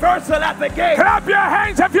a reversal at the gate. Clap your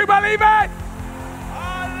hands if you believe it.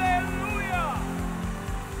 Hallelujah.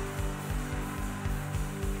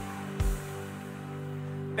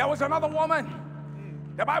 There was another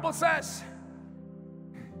woman. The Bible says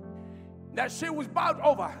that she was bowed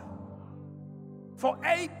over for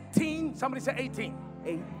 18, somebody say 18.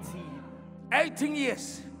 18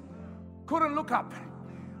 years. Couldn't look up.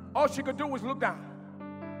 All she could do was look down.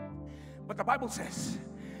 But the Bible says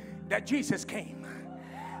that Jesus came.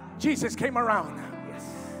 Jesus came around. Yes.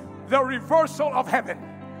 The reversal of heaven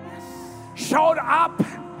showed up.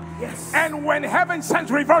 Yes. And when heaven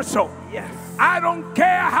sends reversal, Yes. I don't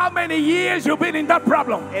care how many years you've been in that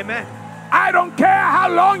problem. Amen. I don't care how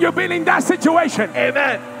long you've been in that situation.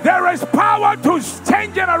 Amen. There is power to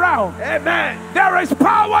change it around. Amen. There is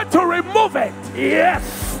power to remove it.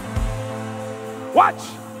 Yes. Watch.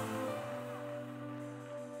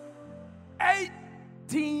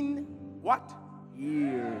 18 what?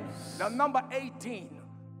 Years. The number 18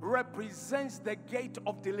 represents the gate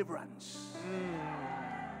of deliverance.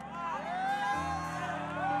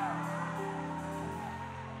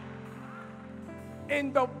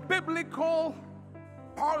 In the biblical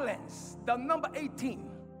parlance, the number 18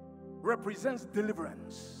 represents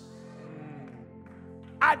deliverance.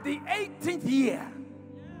 At the 18th year,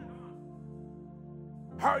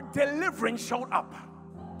 her deliverance showed up.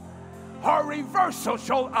 Her reversal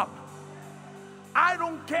showed up. I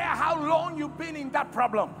don't care how long you've been in that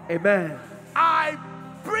problem. Amen. I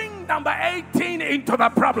bring number 18 into the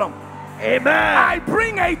problem. Amen. I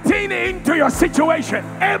bring 18 into your situation.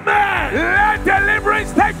 Amen. Let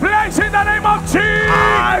deliverance take place in the name of Jesus.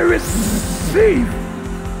 I receive.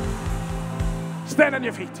 Stand on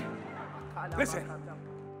your feet. Listen.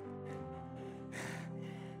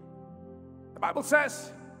 The Bible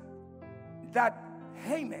says that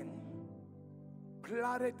Haman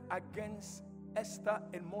plotted against Esther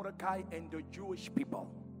and Mordecai and the Jewish people.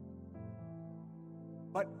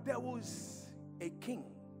 But there was a king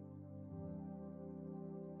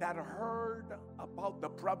that heard about the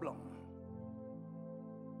problem.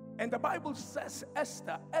 And the Bible says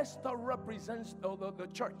Esther represents the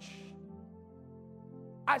church.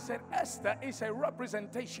 I said Esther is a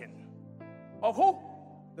representation of who?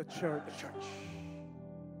 The church. The church.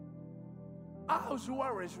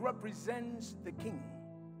 Ahasuerus represents the king.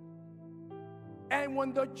 And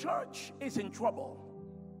when the church is in trouble,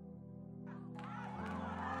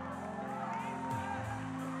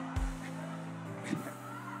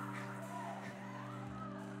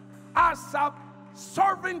 as a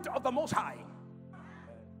servant of the Most High,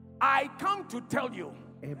 I come to tell you,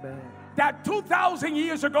 Amen, that 2,000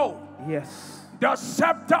 years ago, yes, the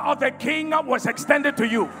scepter of the king was extended to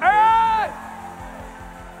you. Hey!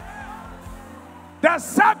 The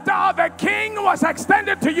scepter of the king was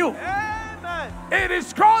extended to you. Amen. It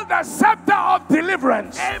is called the scepter of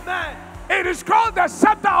deliverance. Amen. It is called the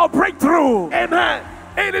scepter of breakthrough. Amen.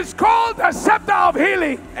 It is called the scepter of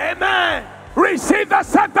healing. Amen. Receive the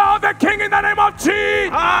scepter of the king in the name of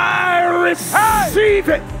Jesus. I receive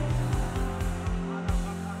it.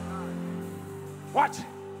 Watch.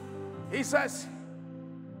 He says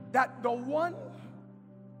that the one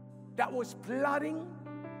that was plotting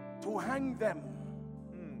to hang them,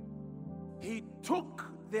 he took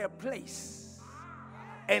their place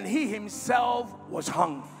and he himself was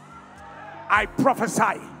hung. I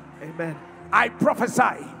prophesy. Amen. I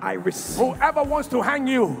prophesy. I receive. Whoever wants to hang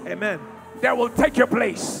you, Amen. they will take your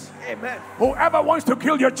place. Amen. Whoever wants to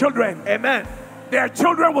kill your children, Amen. their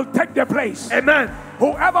children will take their place. Amen.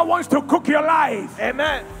 Whoever wants to cook your life,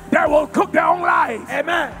 Amen. they will cook their own life.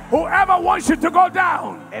 Amen. Whoever wants you to go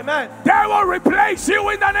down, Amen. they will replace you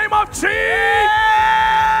in the name of Jesus.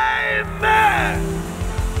 Amen.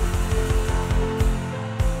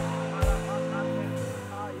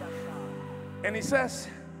 And he says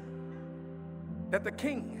that the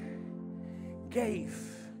king gave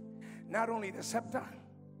not only the scepter,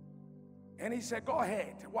 and he said, go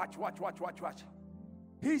ahead, watch.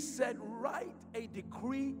 He said, write a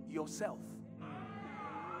decree yourself.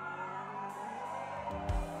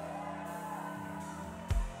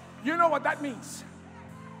 You know what that means?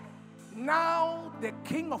 Now the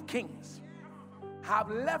King of Kings have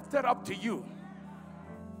left it up to you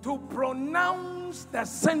to pronounce the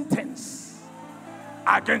sentence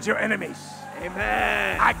against your enemies.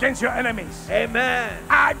 Amen. Against your enemies. Amen.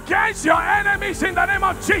 Against your enemies in the name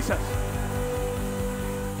of Jesus.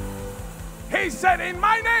 He said, in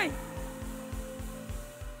my name,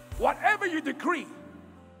 whatever you decree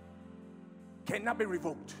cannot be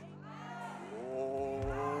revoked.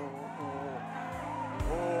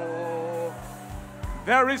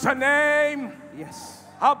 There is a name, Yes.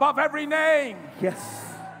 above every name, Yes.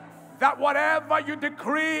 that whatever you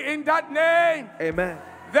decree in that name, Amen.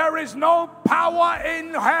 there is no power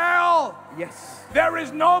in hell. Yes. There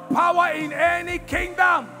is no power in any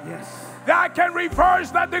kingdom Yes. that can reverse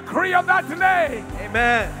the decree of that name.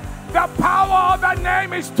 Amen. The power of that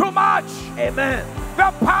name is too much. Amen.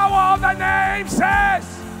 The power of the name says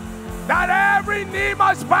that every knee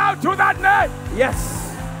must bow to that name. Yes.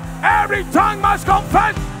 Every tongue must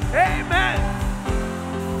confess Amen.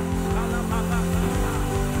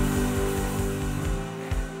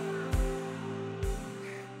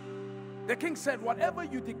 The king said, whatever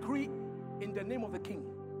you decree in the name of the king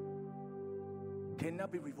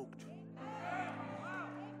cannot be revoked.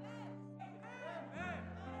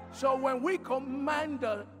 So when we command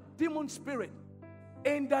the demon spirit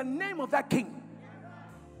in the name of that king,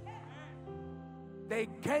 they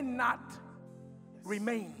cannot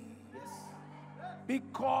remain.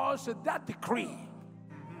 Because of that decree,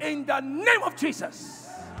 in the name of Jesus,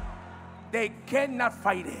 they cannot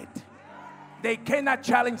fight it. They cannot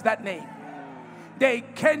challenge that name. They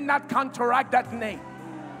cannot counteract that name.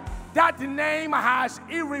 That name has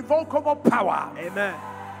irrevocable power. Amen.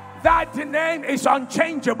 That name is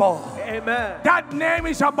unchangeable. Amen. That name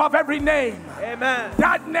is above every name. Amen.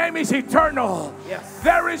 That name is eternal. Yes.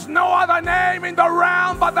 There is no other name in the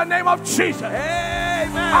realm but the name of Jesus.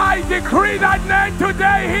 Amen. I decree that name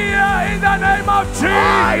today here in the name of Jesus.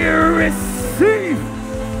 I receive.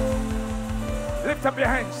 Lift up your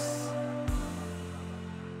hands.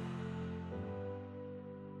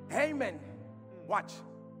 Haman. Watch.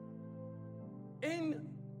 In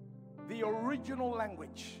the original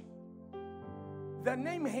language, the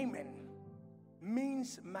name Haman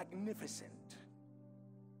means magnificent.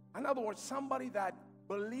 In other words, somebody that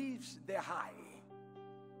believes they're high,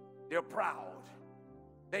 they're proud,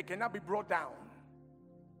 they cannot be brought down.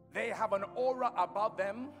 They have an aura about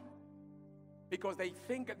them because they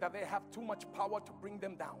think that they have too much power to bring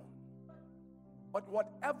them down. But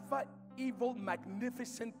whatever evil,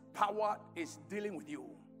 magnificent power is dealing with you,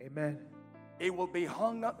 Amen. it will be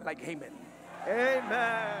hung up like Haman.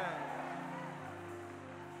 Amen.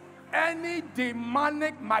 Any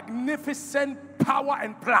demonic, magnificent power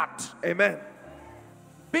and plot Amen.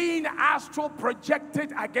 being astral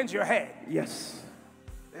projected against your head, Yes.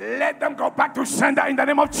 let them go back to sender in the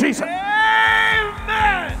name of Jesus.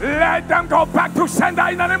 Amen. Let them go back to sender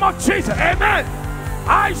in the name of Jesus. Amen.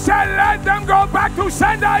 I said, let them go back to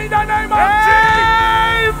sender in the name of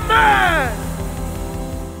Jesus. Amen.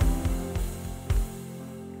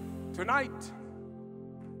 Tonight,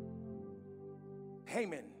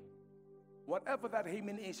 Haman, whatever that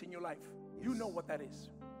Haman is in your life, you know what that is.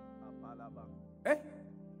 Eh?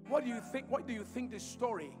 What do you think? What do you think this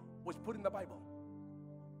story was put in the Bible?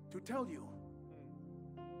 To tell you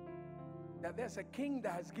that there's a king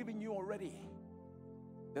that has given you already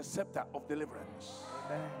the scepter of deliverance.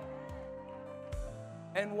 Amen.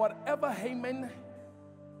 And whatever Haman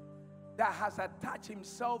that has attached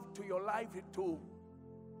himself to your life to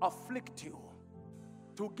afflict you,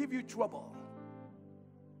 to give you trouble,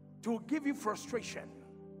 to give you frustration,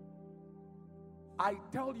 I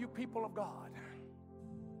tell you, people of God,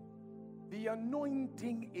 the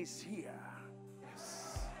anointing is here.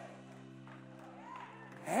 Yes.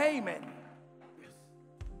 Haman,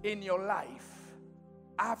 in your life,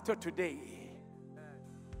 after today,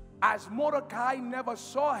 as Mordecai never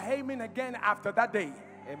saw Haman again after that day,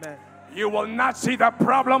 Amen. you will not see the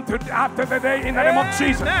problem after the day in the name of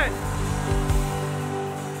Jesus.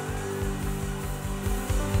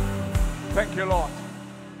 Thank you, Lord.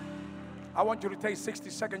 I want you to take 60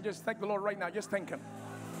 seconds. Just thank the Lord right now. Just thank Him.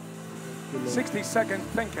 60 seconds.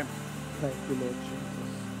 Thank Him. Thank you, Lord Jesus.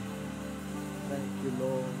 Thank you,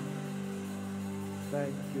 Lord.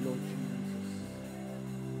 Thank you, Lord Jesus.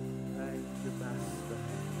 Thank you, Master.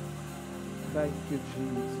 Thank you,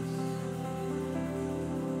 Jesus.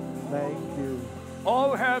 Thank you.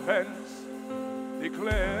 All heavens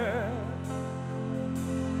declare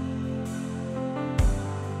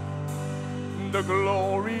the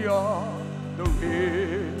glory of the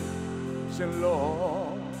risen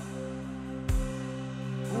Lord.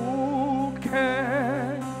 Who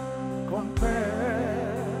can compare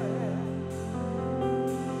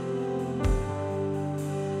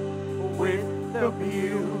with the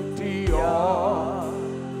beauty of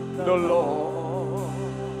the Lord?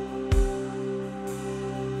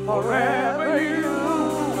 Forever you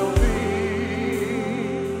will be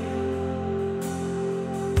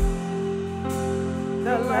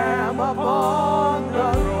the Lamb upon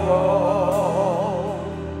the throne.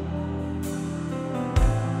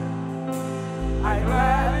 I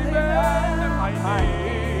gladly bend my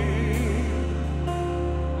knee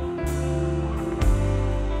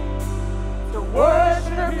to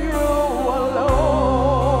worship you alone.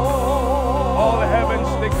 All the heavens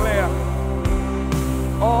declare.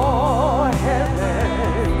 All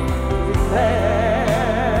heaven declare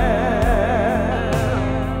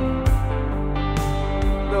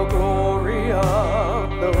the glory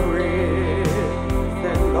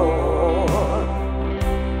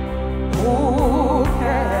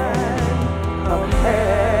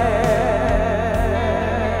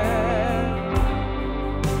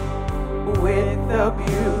the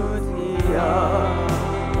beauty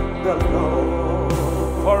of the Lord.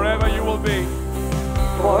 Forever you will be.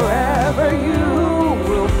 Forever you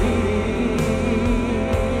will be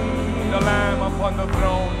The Lamb upon the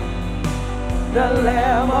throne. the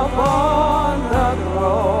Lamb upon the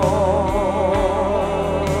throne.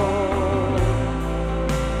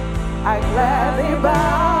 I gladly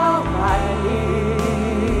bow my knee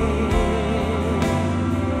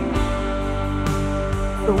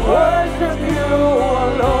to worship you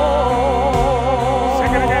alone.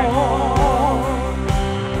 Sing it again.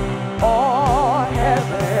 All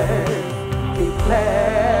heaven declare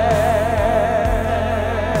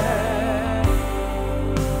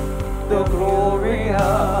the glory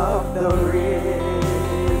of the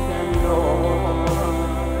risen Lord.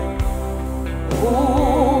 Who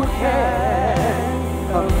can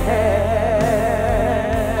compare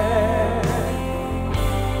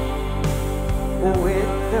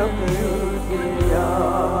with the beauty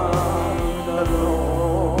of the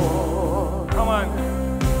Lord? Come on.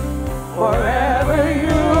 Forever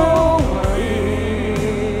you will be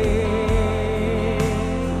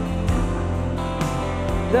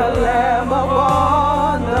the Lamb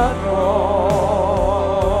upon the throne.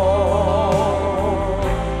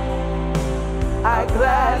 I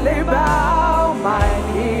gladly bow my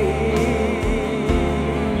knee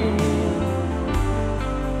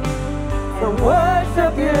to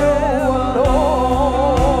worship you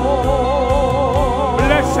alone.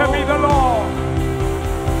 Blessed be the Lord.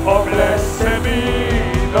 Oh, blessed be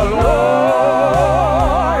the Lord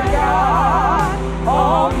God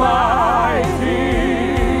Almighty,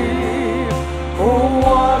 who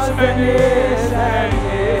was and is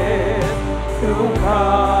to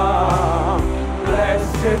come.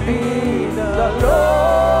 Blessed be the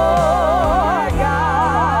Lord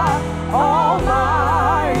God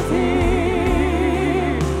Almighty,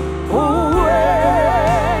 who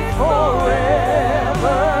reigns forevermore.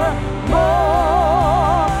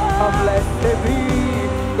 Blessed be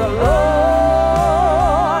the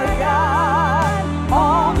Lord God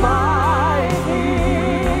Almighty,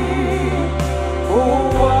 who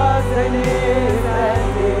was and is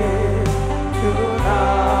to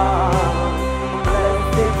come.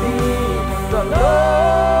 Blessed be the Lord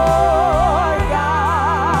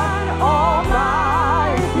God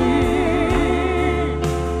Almighty,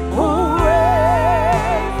 who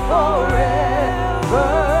reigns forevermore.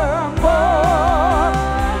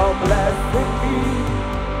 Oh, blessed be.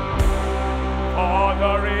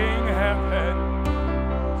 Ordering heaven,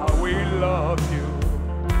 how we love you.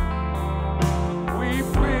 We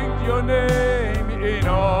bring your name in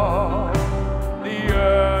all the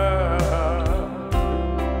earth.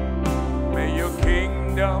 May your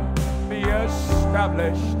kingdom be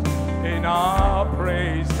established in our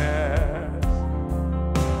praises,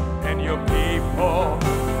 and your people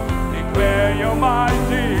declare your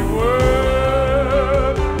mighty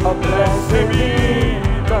word. Oh, blessed be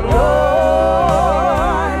the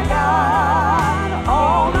Lord God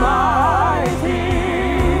Almighty,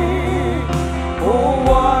 who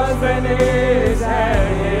was and is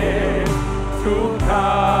to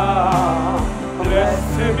come.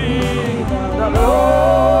 Blessed be the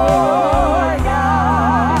Lord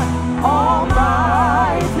God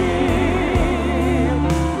Almighty,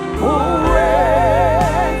 who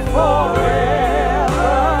reigns forevermore.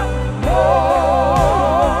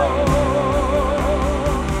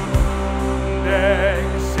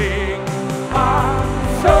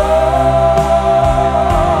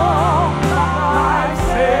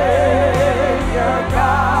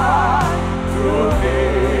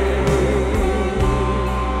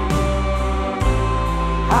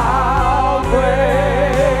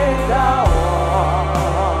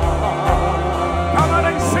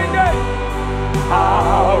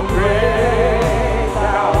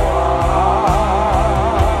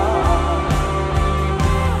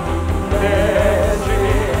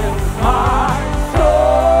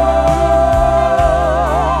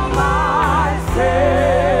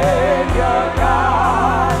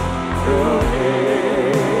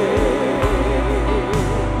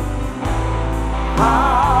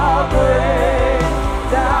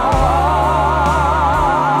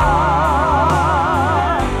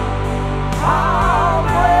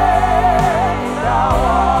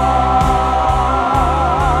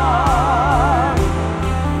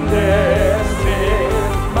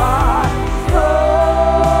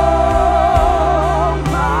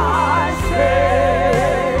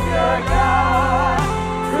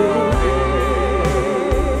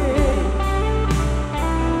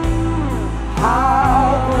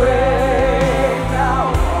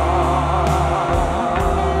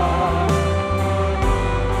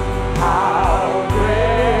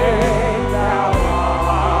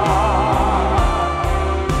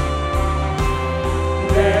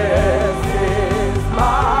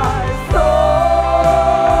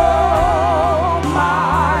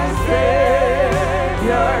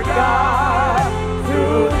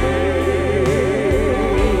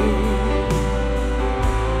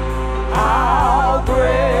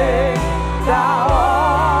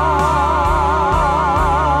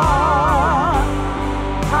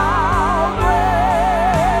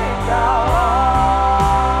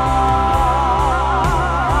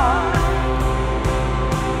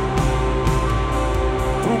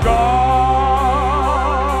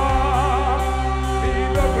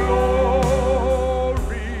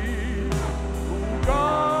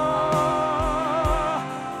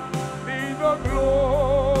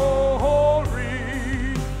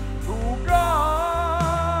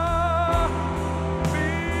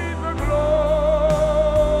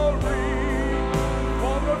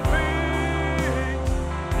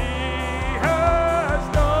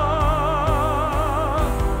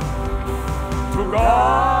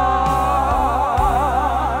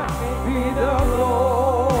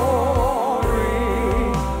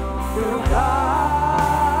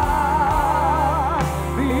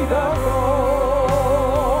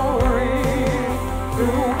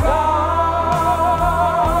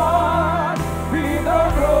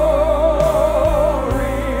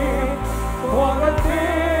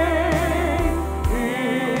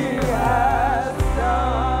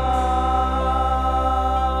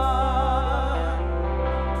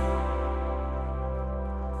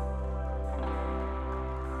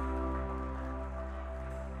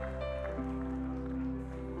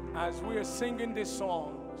 As we are singing these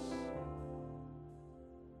songs,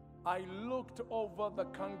 I looked over the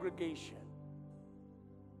congregation,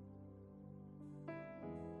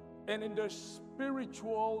 and in the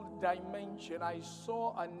spiritual dimension, I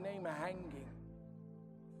saw a name hanging.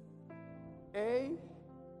 A-M-Y.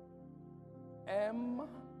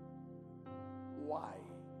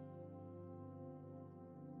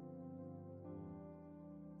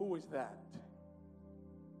 Who is that?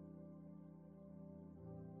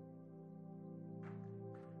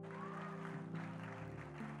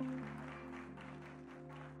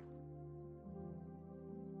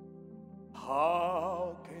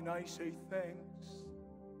 How can I say thanks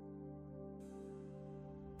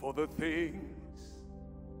for the things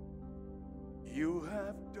you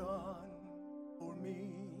have done for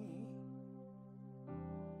me?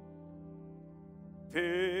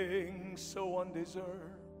 Things so undeserved,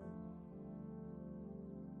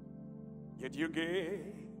 yet you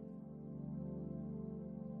gave.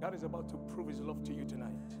 God is about to prove His love to you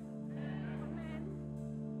tonight.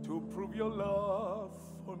 Amen. To prove your love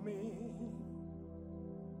for me.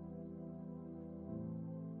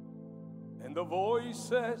 And the voice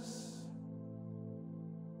says,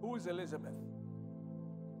 who is Elizabeth?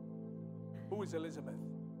 Who is Elizabeth?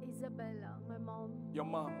 Isabella, my mom. Your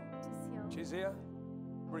mom? She's here. She's here?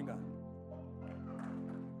 Bring her.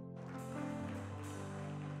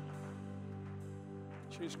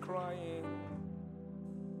 She's crying.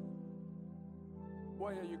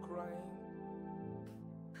 Why are you crying?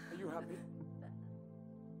 Are you happy?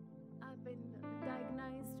 I've been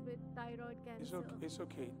diagnosed with thyroid cancer. It's okay. It's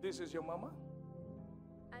okay. This is your mama?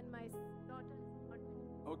 And my daughter.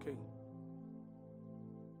 Okay.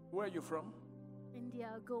 Where are you from?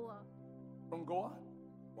 India, Goa. From Goa?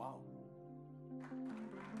 Wow.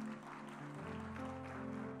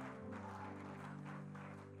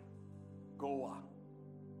 Goa.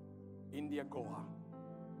 India, Goa.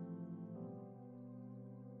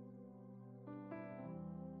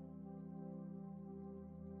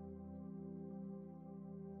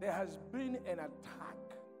 There has been an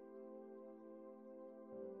attack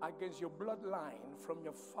against your bloodline from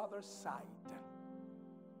your father's side.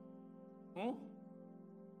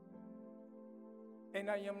 And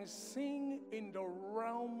I am seeing in the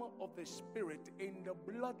realm of the spirit, in the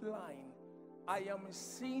bloodline, I am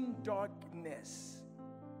seeing darkness.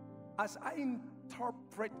 As I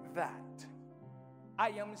interpret that, I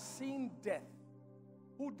am seeing death.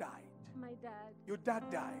 Who died? My dad. Your dad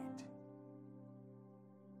died.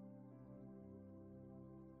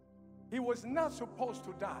 He was not supposed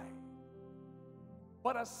to die,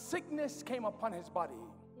 but a sickness came upon his body.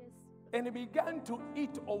 Yes. And it began to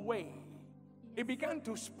eat away. Yes. It began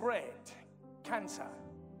to spread cancer.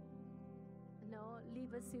 No,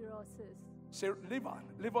 liver cirrhosis.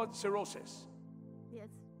 Liver cirrhosis. Yes.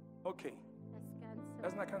 Okay. That's cancer.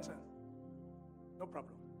 That's not cancer. No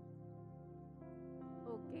problem.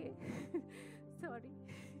 Okay. Sorry.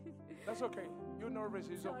 That's okay. You're nervous.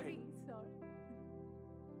 It's okay. Sorry.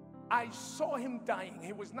 I saw him dying.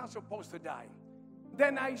 He was not supposed to die.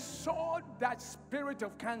 Then I saw that spirit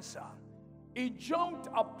of cancer. It jumped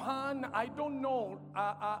upon, I don't know,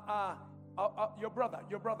 your brother.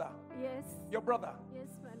 Yes. Your brother. Yes,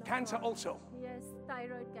 man of Cancer God. also. Yes,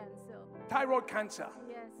 thyroid cancer. Thyroid cancer.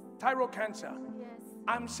 Yes. Thyroid cancer. Yes.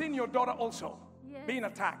 I'm seeing your daughter also Yes. being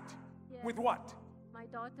attacked. Yes. With what? My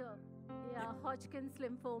daughter. Yeah, Hodgkin's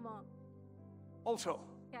lymphoma. Also.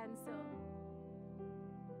 Cancer.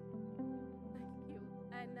 Thank you.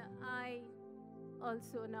 And I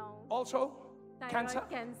also now. Also? Thyroid Cancer?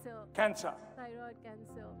 Cancer. Thyroid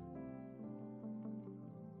cancer.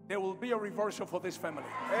 There will be a reversal for this family.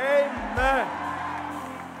 Amen.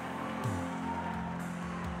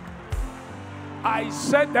 I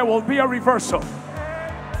said there will be a reversal.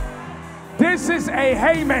 This is a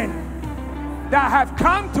Haman that have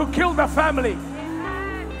come to kill the family.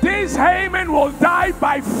 This Haman will die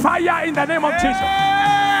by fire in the name of Jesus.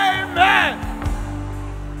 Amen.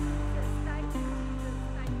 Thank you, Jesus.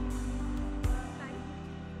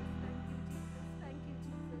 Thank you,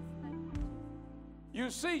 Jesus. Thank you, Jesus. You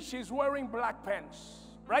see, she's wearing black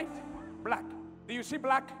pants, right? Black. Do you see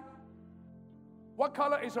black? What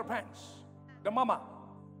color is her pants? The mama.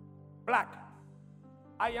 Black.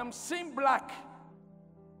 I am seeing black.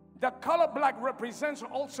 The color black represents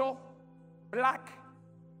also black.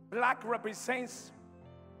 Black represents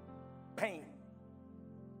pain.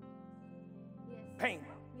 Yes. Pain.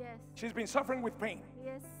 Yes. She's been suffering with pain.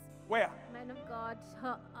 Yes. Where? Man of God,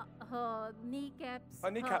 her kneecaps,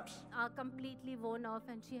 Her kneecaps. Are completely worn off,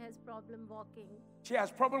 and she has problem walking. She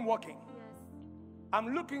has problem walking. Yes.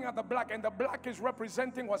 I'm looking at the black, and the black is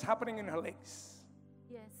representing what's happening in her legs.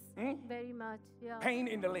 Yes. very much. Yeah. Pain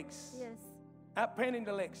in the legs. Yes. Pain in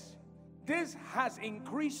the legs. This has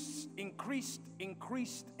increased.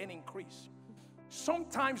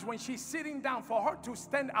 Sometimes when she's sitting down, for her to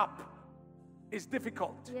stand up is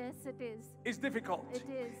difficult. Yes, it is. It's difficult. It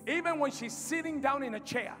is. Even when she's sitting down in a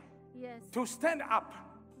chair, Yes. to stand up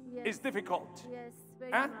Yes. is difficult. Yes,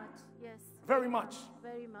 very Huh? much. Yes. Very much.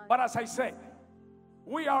 Very much. But as I say,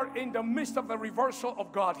 we are in the midst of the reversal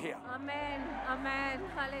of God here. Amen. Amen.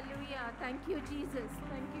 Hallelujah. Thank you, Jesus.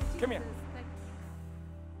 Thank you, Jesus. Come here. Thank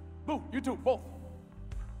Boo, you two, both.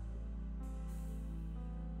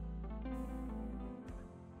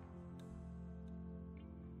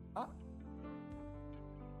 Huh?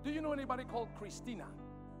 Do you know anybody called Christina?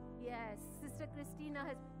 Yes, Sister Christina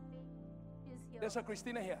has. She's here. There's a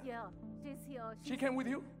Christina here. Yeah, she's here. She came with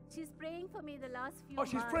you? She's praying for me the last few Oh,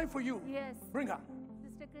 she's months. praying for you. Yes. Bring her.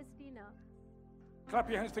 Sister Christina. Clap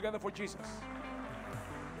your hands together for Jesus.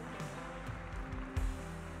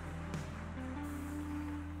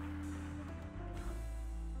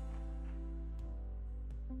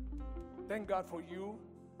 Thank God for you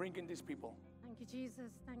bringing these people. Thank you,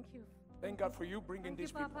 Jesus. Thank you. Thank God for you bringing Thank you,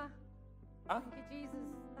 these people. Papa. Huh? Thank you, Jesus.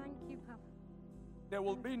 Thank you, Papa. There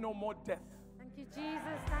will be no more death. Thank you,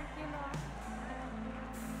 Jesus. Thank you, Lord.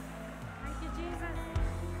 Thank you, Jesus.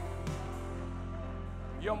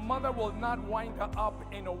 Your mother will not wind up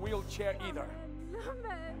in a wheelchair either.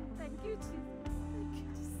 Amen. Thank you, Jesus. Thank you,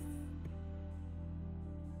 Jesus.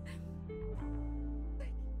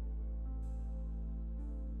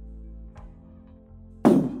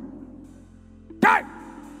 Die!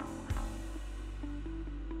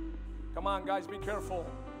 Come on, guys, be careful.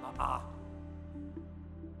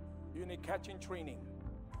 You need catching training.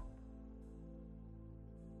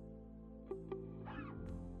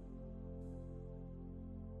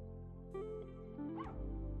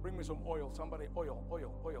 Bring me some oil. Somebody,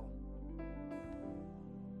 oil.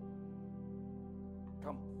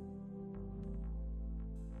 Come.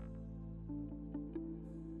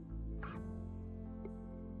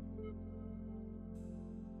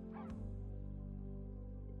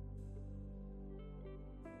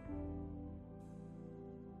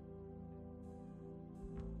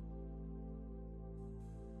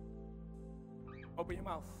 Open your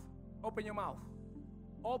mouth. Open your mouth.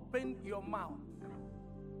 Open your mouth.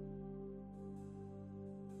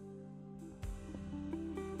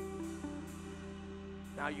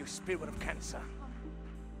 Now, you spirit of cancer,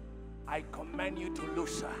 I command you to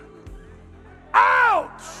loose her.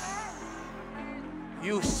 Out!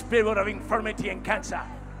 You spirit of infirmity and cancer,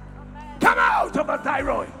 come out of the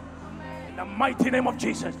thyroid. In the mighty name of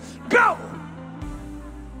Jesus, go!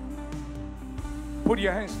 Put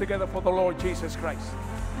your hands together for the Lord Jesus Christ.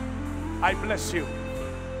 I bless you.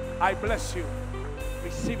 I bless you.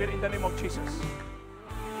 Receive it in the name of Jesus.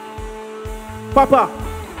 Papa,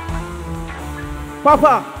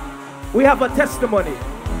 we have a testimony.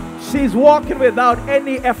 She's walking without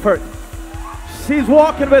any effort. She's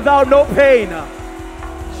walking without no pain.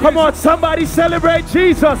 Come on, somebody celebrate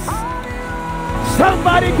Jesus.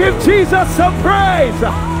 Somebody give Jesus some praise.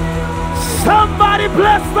 Somebody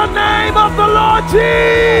bless the name of the Lord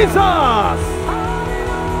Jesus.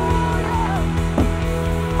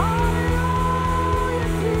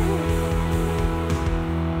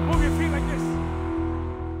 Move your feet like this.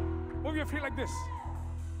 Move your feet like this.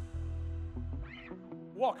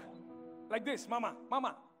 Walk like this, mama.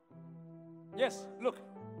 Yes, look.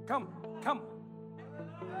 Come.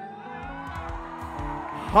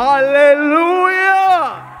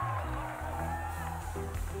 Hallelujah.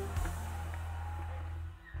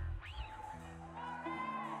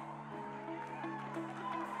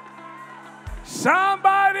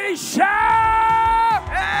 Somebody shout!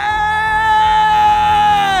 Hey!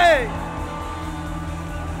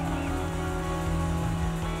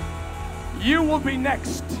 You will be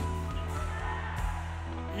next.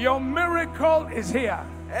 Your miracle is here.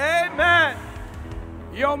 Amen.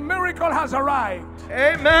 Your miracle has arrived.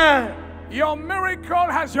 Amen. Your miracle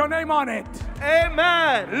has your name on it.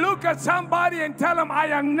 Amen. Look at somebody and tell them, I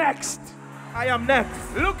am next. I am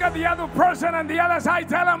next. Look at the other person and the other side,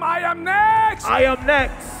 tell them, I am next. I am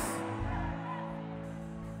next.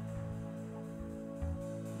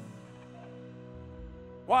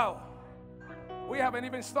 Wow. We haven't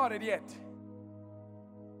even started yet.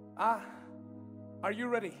 Are you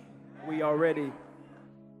ready? We are ready.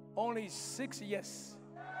 Only 6 yes.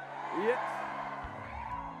 Yes.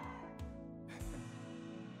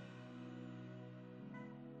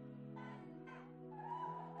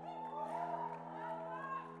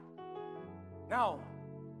 Now,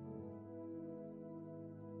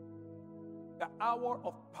 the hour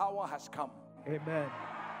of power has come. Amen.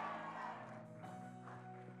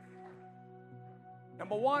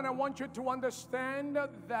 Number one, I want you to understand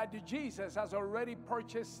that Jesus has already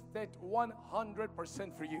purchased it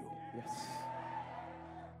 100% for you. Yes.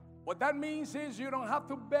 What that means is you don't have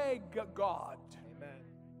to beg God. Amen.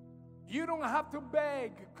 You don't have to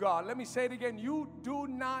beg God. Let me say it again. You do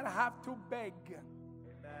not have to beg.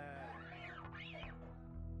 Amen.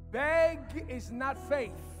 Beg is not faith.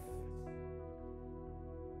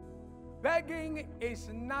 Begging is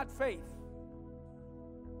not faith.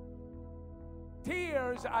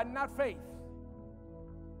 Tears are not faith.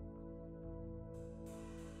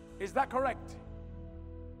 Is that correct?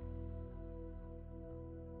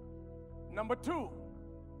 Number two,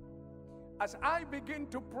 as I begin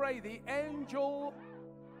to pray, the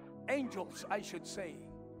angels, I should say,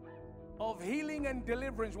 of healing and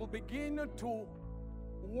deliverance will begin to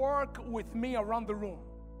work with me around the room.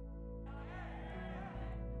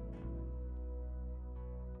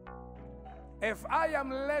 If I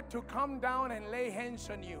am led to come down and lay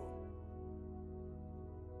hands on you,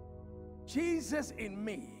 Jesus in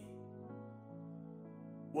me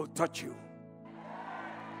will touch you.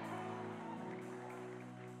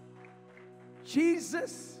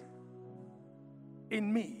 Jesus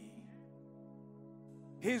in me,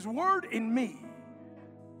 His word in me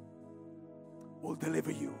will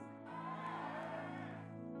deliver you.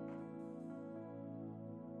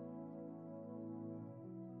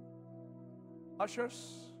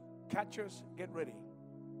 Ushers, catchers, get ready.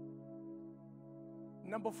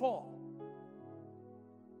 Number four,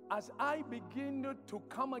 as I begin to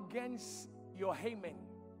come against your Haman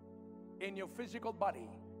in your physical body,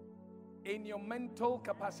 in your mental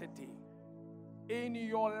capacity, in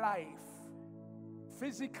your life,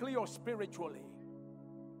 physically or spiritually,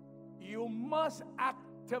 you must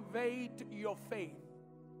activate your faith.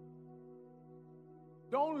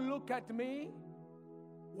 Don't look at me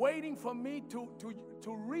waiting for me to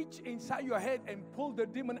reach inside your head and pull the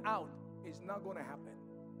demon out. It's not going to happen.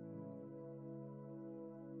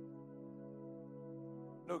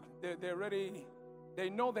 Look, they're ready. They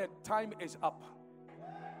know that time is up.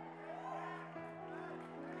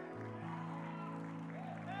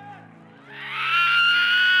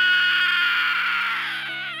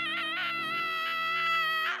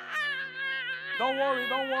 Don't worry,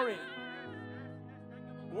 don't worry.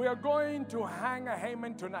 We are going to hang a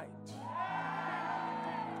Haman tonight.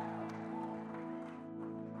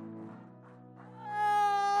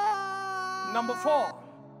 Number four,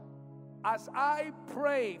 as I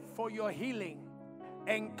pray for your healing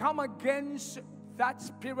and come against that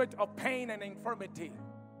spirit of pain and infirmity,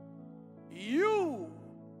 you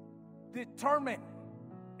determine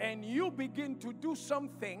and you begin to do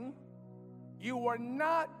something you were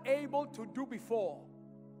not able to do before.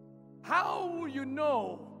 How will you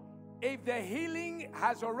know if the healing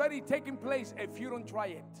has already taken place if you don't try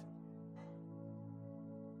it?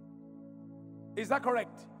 Is that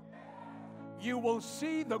correct? You will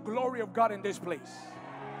see the glory of God in this place.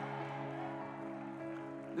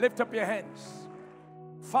 Lift up your hands.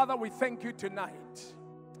 Father, we thank you tonight.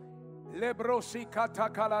 Lebrosi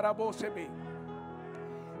katakalarabosebe.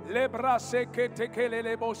 Lebrase ketekele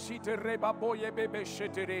lebosite rebaboye bebe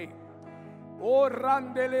shetere. O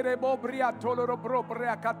randele rebobria toloro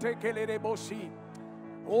broprea katekele rebosi.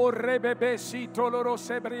 O rebebesi toloro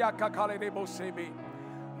sebria kakale rebosebe.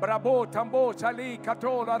 Bravo tambo chali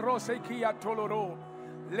katola rose kia toloro.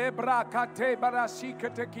 Lebra kate barasi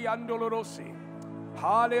keteki andolorosi.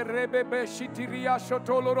 Hale rebebe shitiria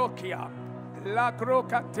shotolorokia. La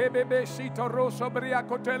croca tebebe shito roso bria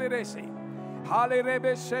koteleresi. Hale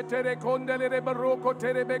rebe shetere kondele rebaroko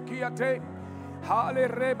terebekiate. Hale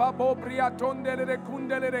reba bobria tondele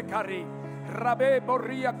recundele recari. Rabe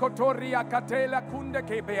boria cotoria catela kunde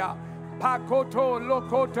kebea. Pakoto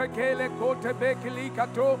lokote kele kote bekili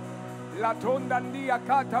kato. La tondandia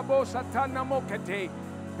katabo satana mokete.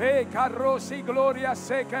 Be carrosi gloria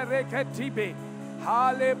seca recetibe.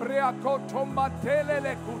 Hale brea kotombatele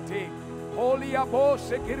lecuti. Holy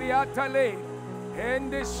abose kiriatale.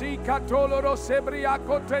 Ende si katoloro sebria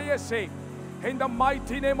kote yese. In the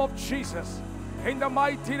mighty name of Jesus. In the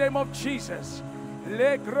mighty name of Jesus.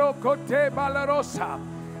 Le crocote balarosa.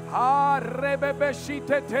 Ha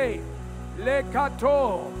rebebeshitete. Le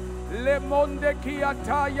cato. Le monde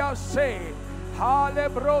kiataya se. Ha le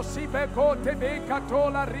brosi becote be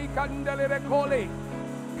catola ricandele recole.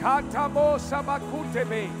 Katabo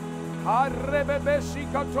sabakutebe. Ha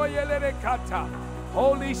rebebeshi katoyele recata.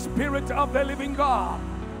 Holy Spirit of the living God,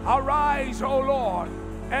 arise, O Lord,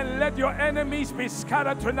 and let your enemies be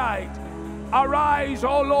scattered tonight. Arise,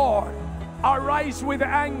 O Lord, arise with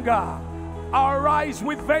anger, arise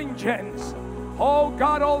with vengeance. O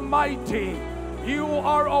God Almighty, you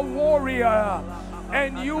are a warrior.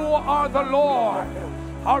 and you are the Lord.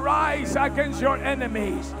 Arise against your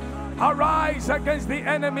enemies. Arise against the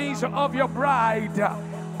enemies of your bride.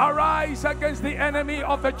 Arise against the enemy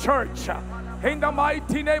of the church. In the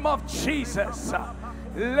mighty name of Jesus.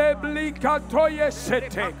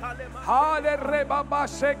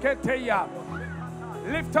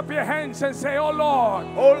 Lift up your hands and say, oh Lord.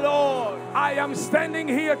 Oh Lord. I am standing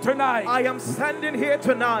here tonight. I am standing here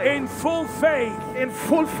tonight. In full faith. In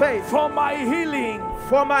full faith. For my healing.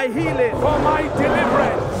 For my healing. For my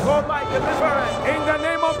deliverance. For my deliverance. In the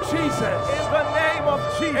name of Jesus. In the name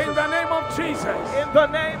of Jesus. In the name of Jesus. In the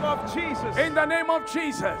name of Jesus. In the name of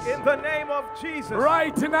Jesus. In the name of Jesus.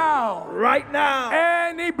 Right now. Right now.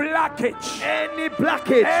 Any blockage. Any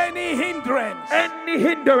blockage. Any hindrance. Any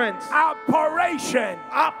hindrance. Operation.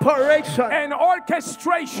 Operation. And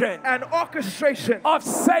orchestration. And orchestration. Of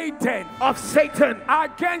Satan. Of Satan.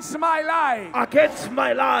 Against my life. Against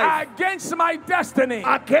my life. Against my destiny.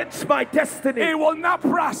 Against my destiny. It will not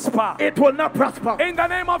prosper. It will not prosper. In the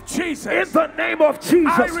name of Jesus. In the name of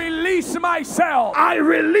Jesus. I release myself. I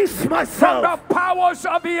release myself. From the powers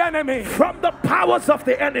of the enemy. From the powers of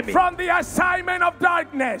the enemy. From the assignment of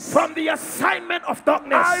darkness. From the assignment of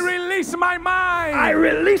darkness. I release my mind. I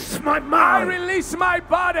release my mind. I release my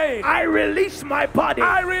body. I release my body.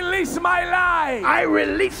 I release my life. I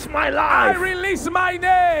release my life. I release my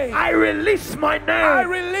name. I release my name. I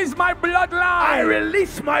release my bloodline. I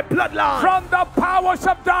release my bloodline. From the powers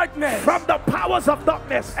of darkness. From the powers of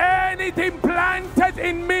darkness. Anything planted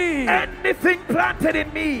in me. Anything planted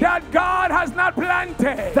in me. That God has not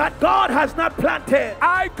planted. That God has not planted.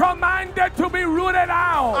 I command it to be rooted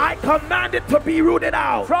out. I command it to be rooted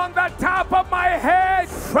out. From the top of my head.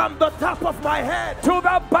 From the top of my head. To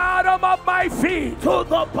the bottom of my feet. To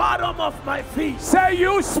the bottom of my feet. Say,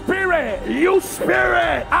 you spirit. You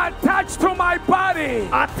spirit. Attached to my body.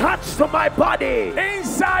 Attached to my body.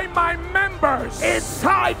 Inside my members.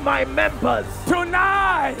 Inside my members.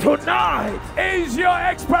 Tonight. Tonight. Is your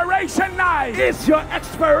expiration night. Is your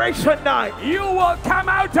expiration night. You will come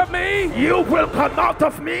out of me. You will come out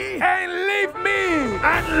of me. And leave me.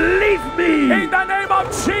 And leave me. In the name of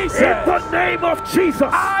Jesus. In the name of Jesus.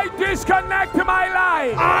 I disconnect my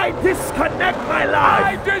life. I disconnect my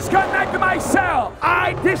life. I disconnect myself.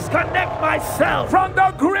 I disconnect myself. From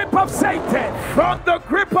the grip of Satan. From the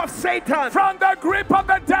grip of Satan. From the grip of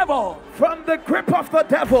the devil. From the grip of the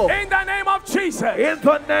devil. In the name of Jesus. In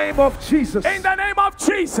the name of Jesus. In the name of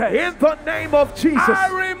Jesus. In the name of Jesus. I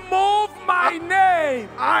remove my name.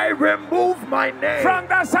 I remove my name. From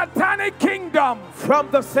the satanic kingdom.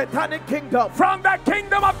 From the satanic kingdom. From the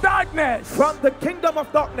kingdom of darkness. From the kingdom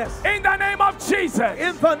of darkness. In the name of Jesus.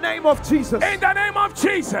 In the name of Jesus. In the name of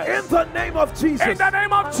Jesus. In the name of Jesus. In the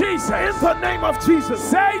name of Jesus. In the name of Jesus.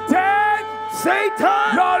 Satan.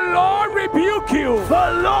 Satan. The Lord rebuke you.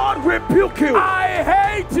 The Lord rebuke you. I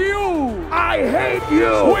hate you. I hate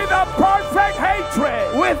you. With a perfect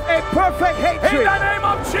hatred. With a perfect hatred. In the name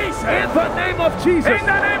of Jesus. In the name of Jesus. In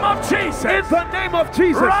the name of Jesus. In the name of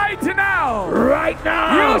Jesus. Right now. Right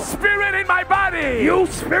now. You spirit in my body. You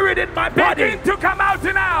spirit in my body. Begin to come out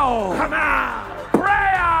now. Come out.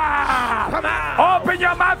 Prayer. Come out. Open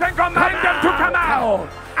your mouth and command them to come out.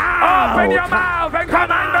 Open your mouth and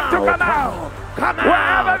command them to come out. Come out.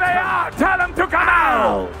 Wherever they are, tell them to come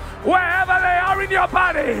out. Wherever they are in your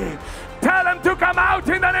body, tell them to come out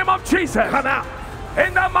in the name of Jesus. Come out.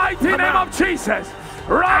 In the mighty name of Jesus.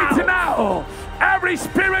 Right now, every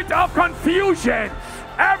spirit of confusion,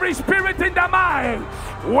 every spirit in the mind,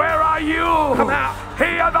 where are you? Come out.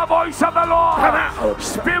 Hear the voice of the Lord. Come out.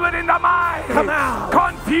 Spirit in the mind. Come out.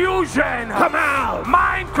 Confusion. Come out.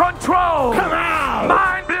 Mind control. Come out.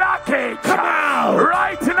 Mind blockage. Come out.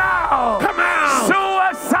 Right now. Come out.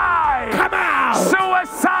 Suicide. Come out.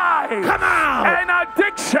 Suicide. Come out. And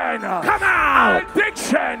addiction. Come out.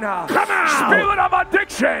 Addiction. Come out. Spirit of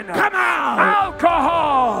addiction. Come out.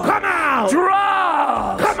 Alcohol. Come out.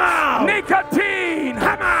 Drugs. Come out. Nicotine.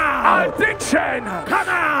 Come out. Addiction. Come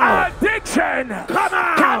out. Addiction. Come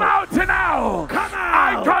out. Come out now. Come out.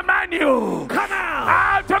 I command you. Come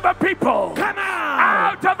out. Out of the people. Come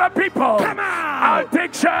out. Out of the people. Come out.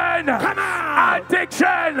 Addiction. Come out.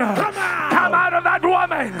 Addiction. Come out. Come out of that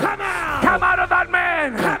woman. Come out. Come out of that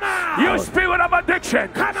man. Come out. You spirit of addiction.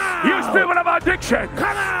 Come out. You spirit of addiction.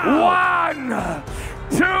 Come out.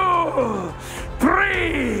 1, 2,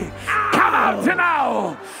 3. Come out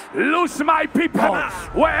now. Loose my people.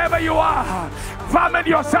 Wherever you are, vomit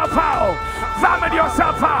yourself out. Vomit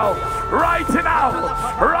yourself out. right now,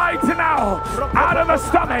 right now, out of the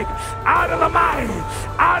stomach, out of the mind,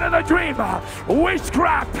 out of the dream,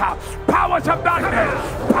 witchcraft, powers of darkness,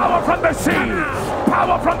 power from the sea,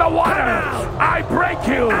 power from the water, I break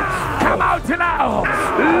you, come out now,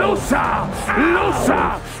 looser,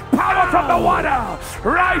 power from the water,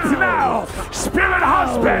 right now, spirit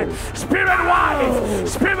husband, spirit wife,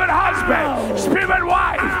 spirit husband, spirit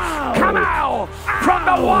wife, come out from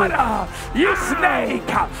the water, you snake,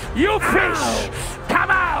 you fish,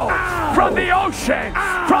 come out from the ocean,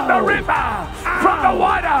 from the river, from the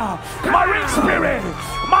water, marine spirit,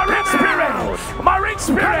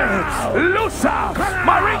 looser,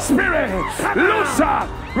 marine spirit, looser,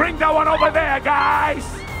 bring that one over there, guys.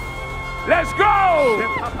 Let's go!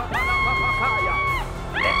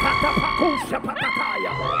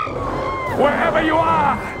 Wherever you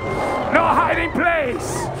are, no hiding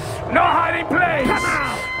place, no hiding place.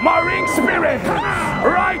 Marine spirit,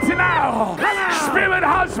 right now. Spirit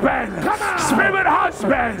husband,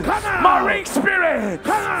 marine spirit,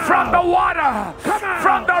 from the water,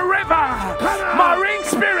 from the river. Marine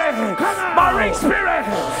spirit,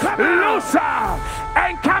 looser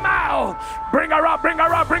and come out. Bring her up, bring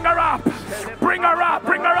her up, bring her up. Bring her up,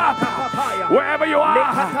 bring her up. Wherever you are,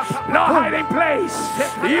 no hiding place.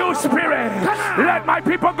 You spirit, let my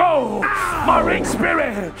people go. Marine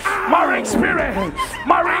spirit, marine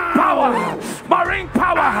power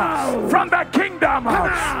from the kingdom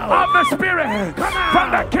of the spirit,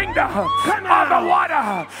 from the kingdom of the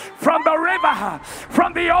water, from the river,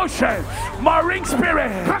 from the ocean. Marine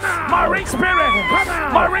spirit,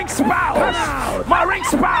 marine spouse,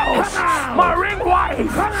 marine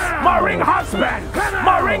wife, marine husband,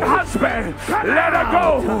 let her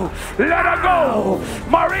go,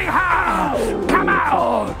 marine house, come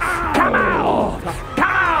out,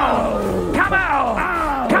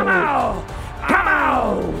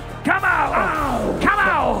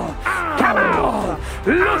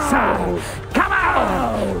 looser, come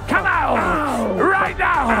out, right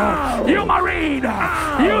now, you marine,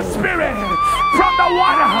 you spirit, from the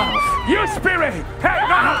water, you spirit, hey,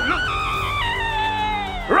 no,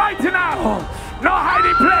 right now, no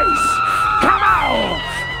hiding place, come out,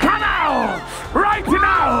 right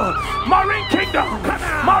now, marine kingdom,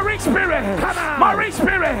 marine spirit,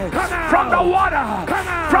 from the water,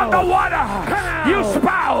 you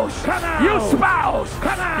spouse,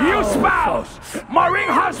 marine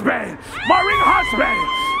husband,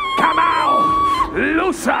 come out,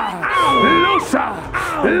 loosen,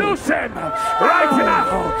 right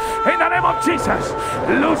now, in the name of Jesus,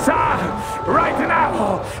 loosen, right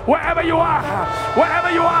now, wherever you are,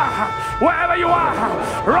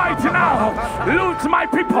 right now, loose my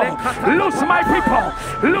people,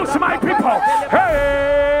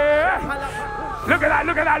 hey, look at that,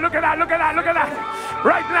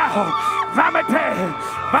 right now, vanity,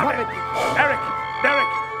 Derek,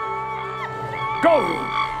 go,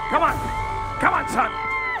 come on, son,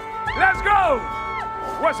 let's go.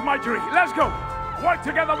 Where's Marjorie? Let's go. Work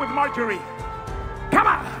together with Marjorie. Come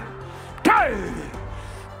on. Okay.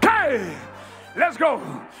 Let's go.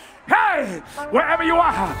 Hey, wherever you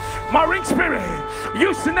are, marine spirit,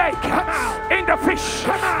 you snake, in the fish,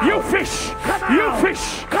 you fish,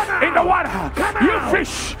 in the water, you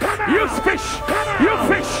fish, you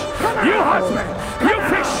husband, you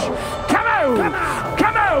fish, come out,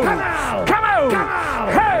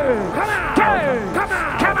 hey,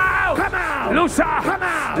 come out, loosen,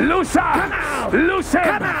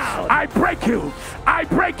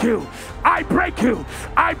 I break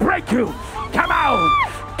you, come out,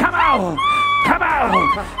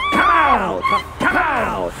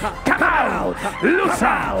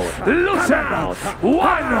 loosen,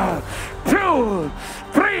 1, 2,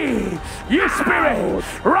 3, you spirit,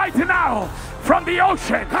 right now, from the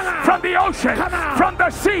ocean, from the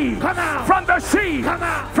sea, from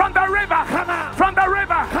the river,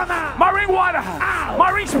 marine water,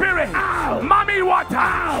 marine spirit, mommy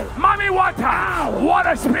water,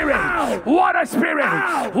 water spirit,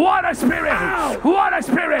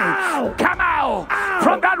 come out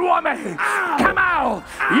from that woman, come out,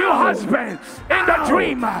 you husband in the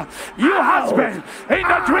dream,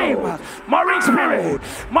 marine spirit,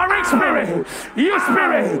 you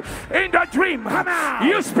spirit in the dream,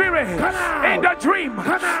 you spirit in the dream,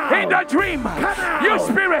 you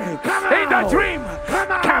spirit in the dream,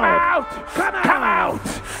 come out,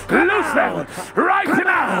 lose them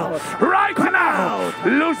right now,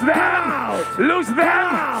 lose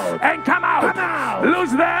them and come out,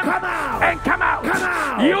 lose them and come out,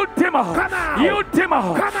 you demon demon, you demon,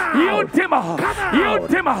 you demon, you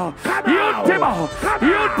demon, you demon,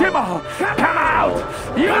 you demon, come out,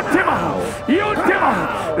 you demon, you demon,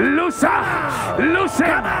 loose him, loose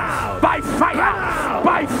him, by fire,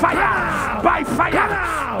 by fire, by fire,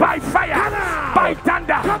 by fire, by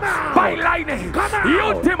thunder, by lightning,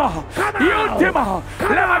 you demon, you demon,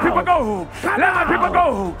 let my people go, let my people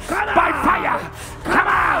go, by fire, come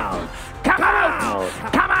out. Come out!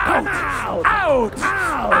 Come out! Out!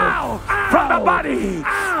 Out! From the body!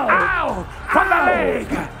 Out! From the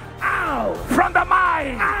leg! Out! From the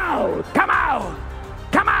mind! Come out!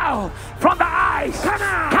 Come out! From the eyes!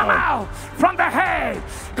 Come out! From the head!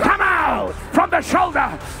 Come out! From the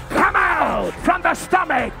shoulder! Come out! From the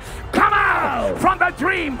stomach! Come out! From the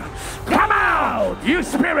dream! Come out! You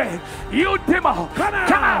spirit! You demon! Come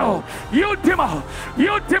out! You demon!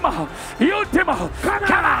 You demon! You demon!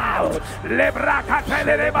 Come out! Lebrakate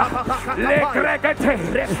leba!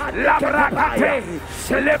 Legregate! Labrakate!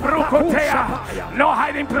 Lebrukotea! No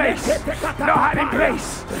hiding place! No hiding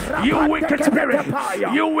place! You wicked spirit!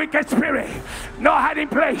 You wicked spirit! No hiding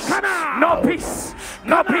place! No peace!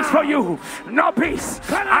 No peace for you! No peace!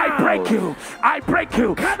 I break you! I break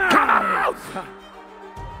you! Come out!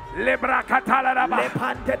 Lebrakatalaba,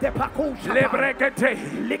 lebrekete,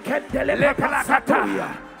 lebrakata,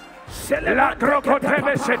 la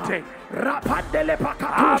crocotebesete,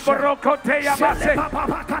 abrocote yabase,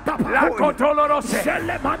 la cotolorose,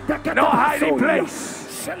 no hiding place.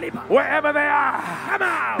 Wherever they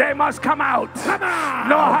are, they must come out.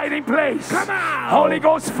 No hiding place. Holy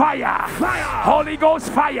Ghost fire. Holy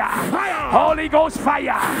Ghost fire. Holy Ghost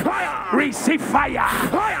fire. Receive fire.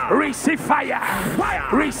 Receive fire.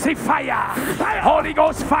 Receive fire. Holy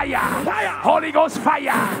Ghost fire. Holy Ghost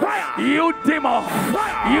fire. You demon.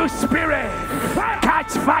 You spirit.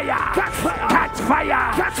 Catch fire. Catch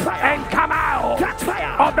fire. And come out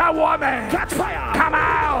of that woman. Come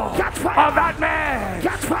out of that man.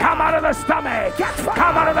 Come out of the stomach.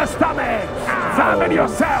 Come out of the stomach. Vomit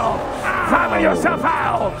yourself. Vomit yourself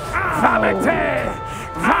out. Vomit.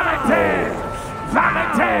 Vomit.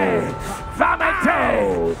 Vomit. Vomit.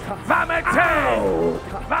 Vomit.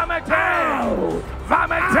 Vomit.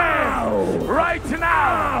 Vomit. Right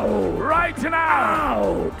now. Right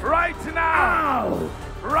now. Right now.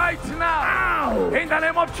 Right now. In the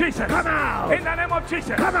name of Jesus. Come out. In the name of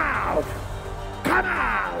Jesus. Come out. Come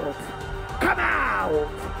out. Come out!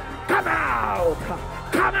 Come out!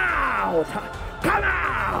 Come out! Come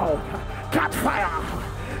out! Catch fire!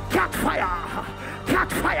 Catch fire!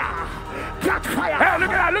 Catch fire! Catch fire! Hey, look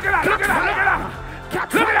at that! Look at that! Look at that! Look at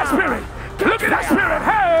that! Look at that spirit! Look at that spirit!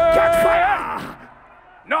 Hey! Catch fire!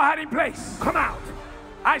 No hiding place! Come out!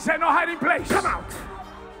 I said no hiding place! Come out!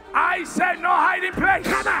 I said no hiding place!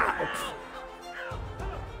 Come out!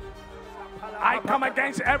 I come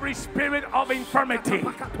against every spirit of infirmity.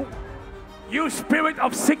 You spirit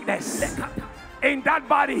of sickness in that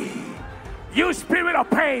body, you spirit of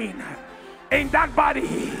pain in that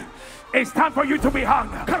body, it's time for you to be hung.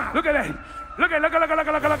 Come on. Look at it. Look at.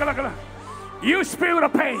 You spirit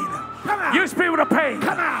of pain. Come out. You spirit of pain.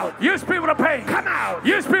 Come out. You spirit of pain. Come out.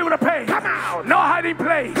 You spirit of pain. Come out. No hiding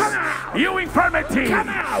place. Come out. You infirmity. Come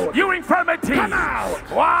out. You infirmity. Come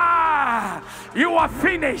out. Wow. You are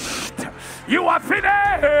finished. You are finished.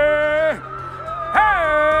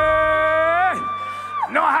 Hey!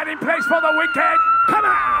 No hiding place for the wicked. Come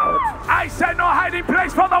out! I said no hiding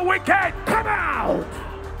place for the wicked. Come out!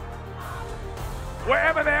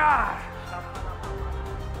 Wherever they are.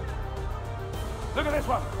 Look at this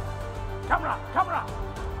one. Camera, camera.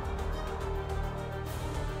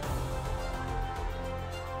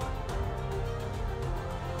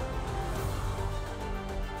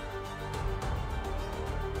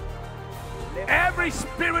 Every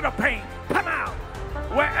spirit of pain, come out.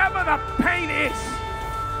 Wherever the pain is,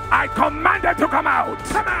 I command it to come out.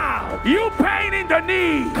 Come out. You pain in the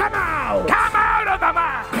knee, come out. Come out of the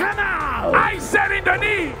man. Come out. I said in the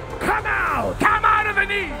knee, come out. Come out of the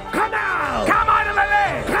knee. Come out. Come out of the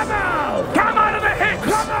leg. Come out. Come out of the hips.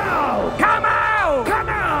 Come out. Come out. Come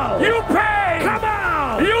out. You pain. Come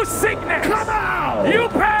out. You sickness. Come out. You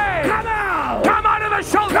pain. Come out. Come out of the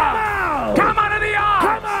shoulder. Come out. Come out of the arm.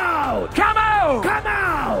 Come out. Come out. Come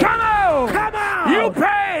out. Come out. Come out. You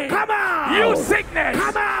pain. Come out. You sickness.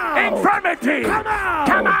 Come out. Infirmity. Come out.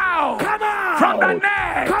 Come out. Come out. From the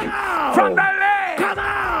neck. Come out. From the leg. Come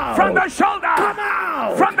out. From the shoulder. Come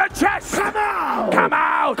out. From the chest. Come out. Come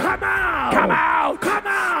out. Come out. Come out. Come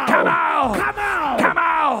out. Come out. Come out. Come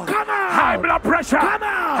out. Come out. High blood pressure. Come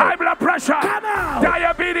out. High blood pressure. Come out.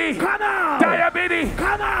 Diabetes. Come out. Diabetes.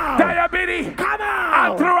 Come out. Diabetes. Come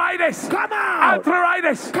out. Arthritis. Come out.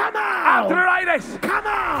 Arthritis. Come out. Arthritis. Come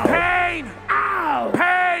out. Pain. Out.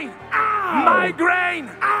 Pain. Out. Migraine.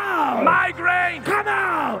 Out. Migraine. Come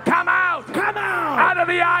out. Come out. Come out. Out of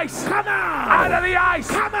the eyes. Come out. Out of the eyes.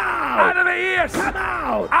 Come out. Out of the ears. Come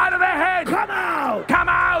out. Out of the head. Come out. Come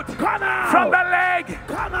out. Come out. From the leg.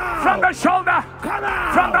 Come out. From the shoulder. Come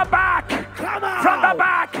out. From the back. Come out. From the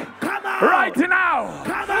back. Come out. Right now.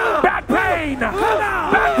 Come out. Back pain. Come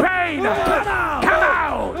out. Back pain. Come out. Come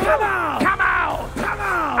out. Come out. Come out. Come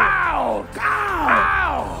out. Out.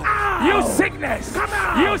 Out. Out. You sickness. Come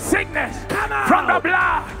out. You sickness. Come out. From the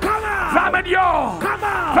blood. Come out. Vomit your. Come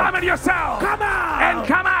out. Vomit yourself. Come out. And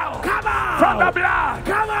come out. Come out. From the blood.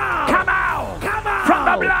 Come out. Come out. Come out. From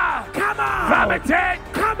the blood. Come out. Vomit it.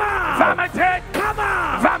 Come out. Vomit it. Come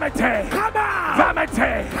out. Vomit it. Come out. Vomit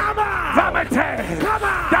it. Come out. Vomit it. Come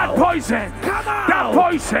out. That poison. Come out. That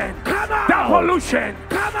poison. Come out. That pollution.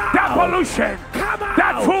 Come out. That pollution. Come out.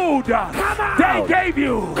 That food out. they gave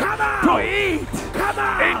you Come out. to eat Come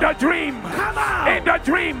out. in the dream. Come out. In the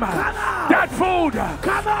dream. Come out. That food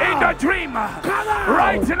Come out. in the dream. Come out.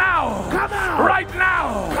 Right now. Come out. Right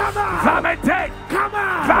now. Come out. Vomit it. Come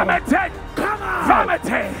out. Vomit it. Come out. Vomit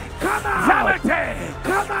it. Come out. Vomit it.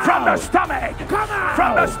 Come out. From the stomach. Come out.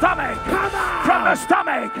 From the stomach. Come out. From the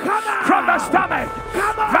stomach. Come out. From the stomach.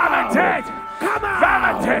 Come out. Vomit it. Come out.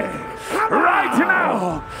 Vomit it. Come Right out.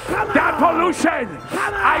 now. Come That out. pollution.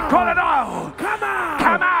 Come I out. call it out. Come out.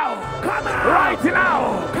 Come out. Come out. Right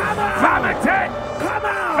now. Come out. Vomit it. Come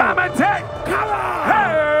out. Vomit it. Come out.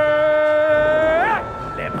 Hey.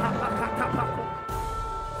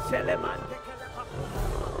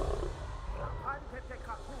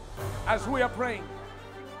 As we are praying,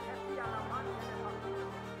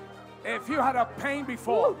 if you had a pain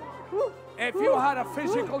before, if you had a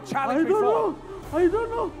physical challenge before, I don't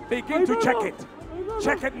know. begin to check it.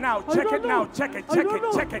 Check it now. Check it now. Check it. Check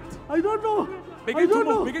it. Check it. I don't know. Begin to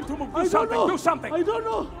move. Begin to move. Do something. Do something. I don't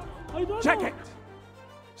know. I don't Check know. it.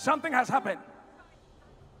 Something has happened.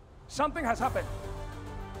 Something has happened.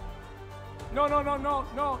 No, no, no, no,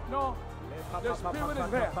 no, no. The spirit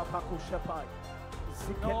is there.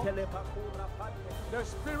 No. The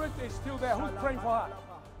spirit is still there. Who's praying for her?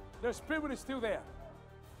 The spirit is still there.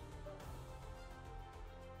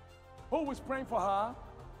 Who was praying for her?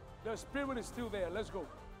 The spirit is still there. Let's go.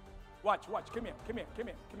 Watch, watch. Come here, come here, come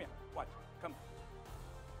here, come here. Watch, come.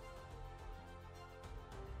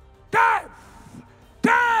 God!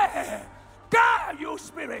 God! God, you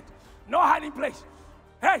spirit. No hiding place.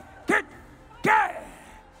 Hey, get!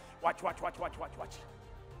 Watch, watch, watch, watch, watch, watch.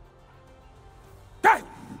 Hey!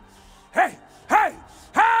 Hey! Hey!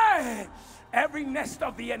 Hey! Every nest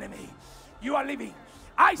of the enemy, you are leaving.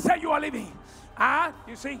 I say you are leaving.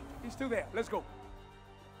 You see? He's still there. Let's go.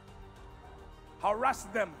 Harass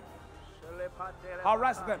them.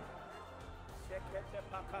 Harass them.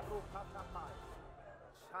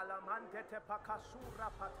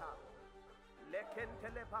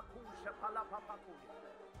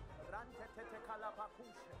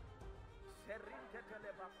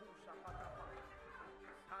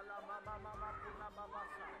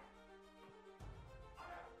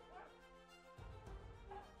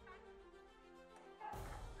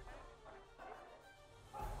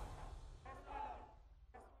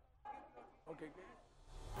 Okay.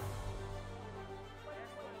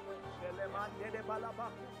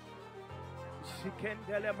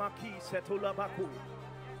 Shikendele maki setula baku.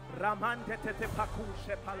 Ramante tete paku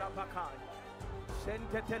sepala bakai.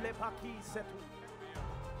 Sente tele paki setu.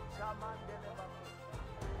 Samandele baku.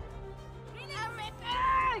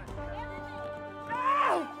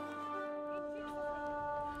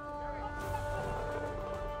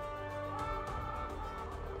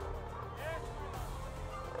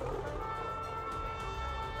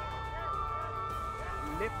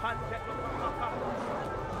 Lepante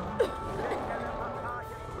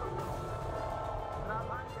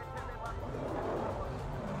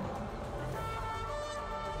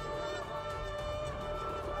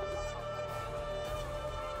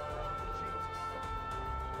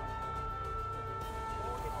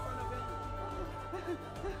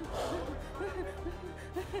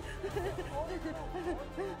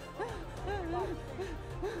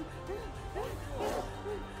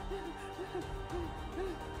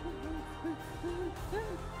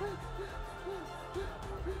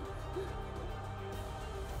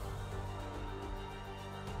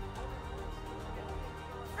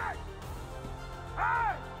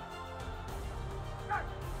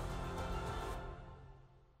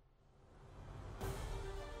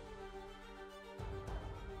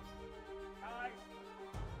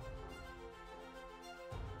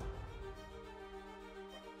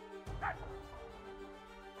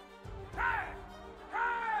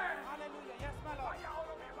Hallelujah. Yes, my Lord.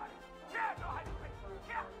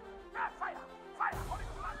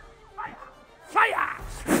 Fire,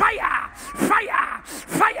 fire, fire,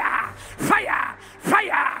 fire, fire,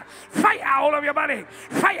 fire, fire all over your body.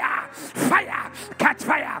 Fire, fire, catch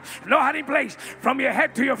fire. No hiding place. From your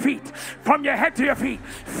head to your feet. From your head to your feet.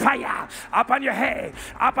 Fire up on your head,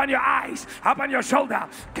 up on your eyes, up on your shoulder.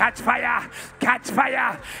 Catch fire, catch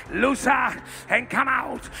fire. Loose her and come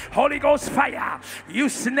out. Holy Ghost fire. You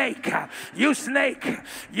snake, you snake,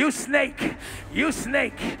 you snake, you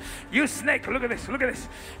snake, you snake. Look at this, look at this,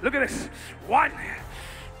 look at this. 1,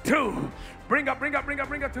 2, bring up to them,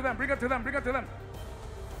 bring up to them, bring up to them.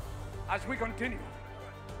 As we continue.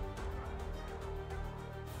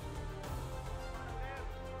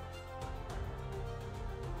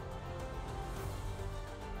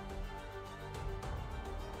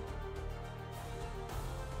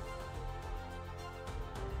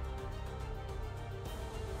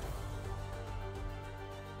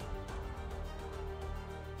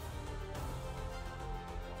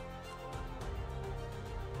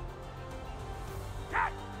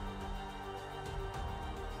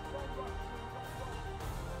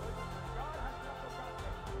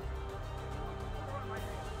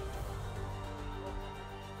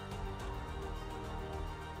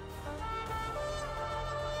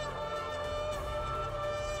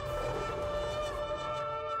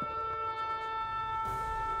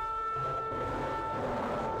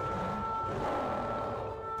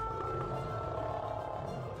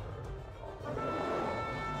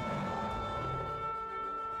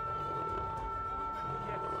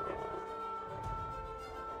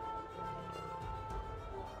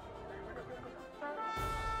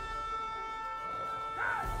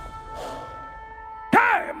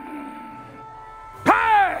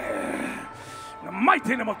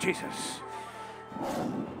 Mighty name of Jesus.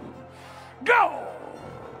 Go.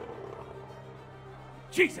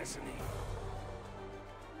 Jesus' name.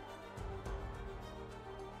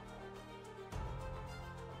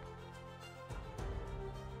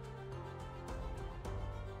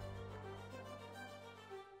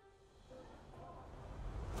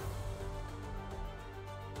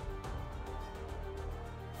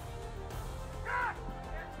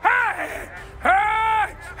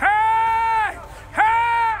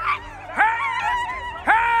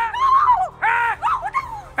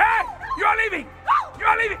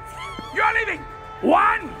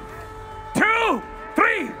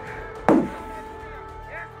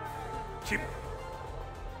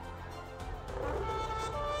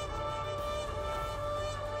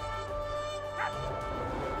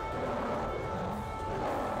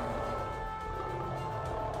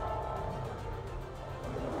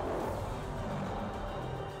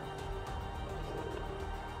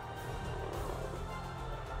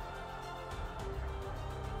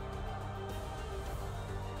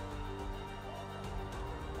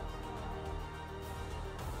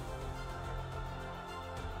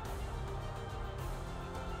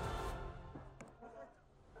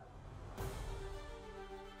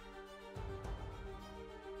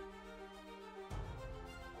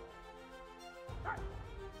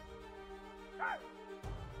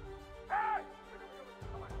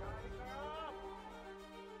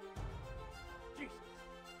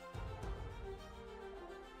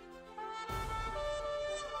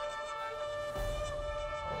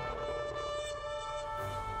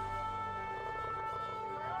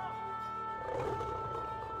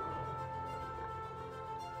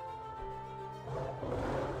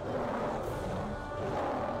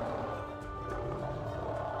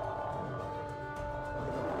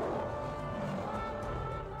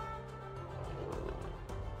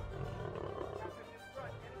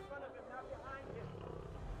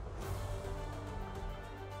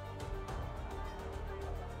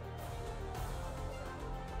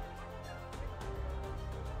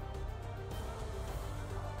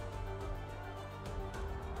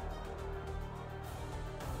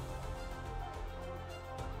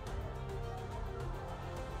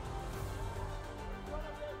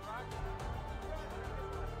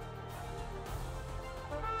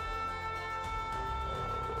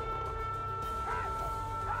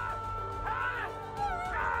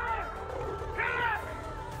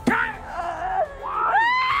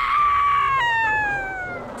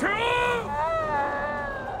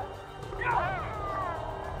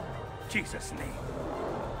 Jesus' name.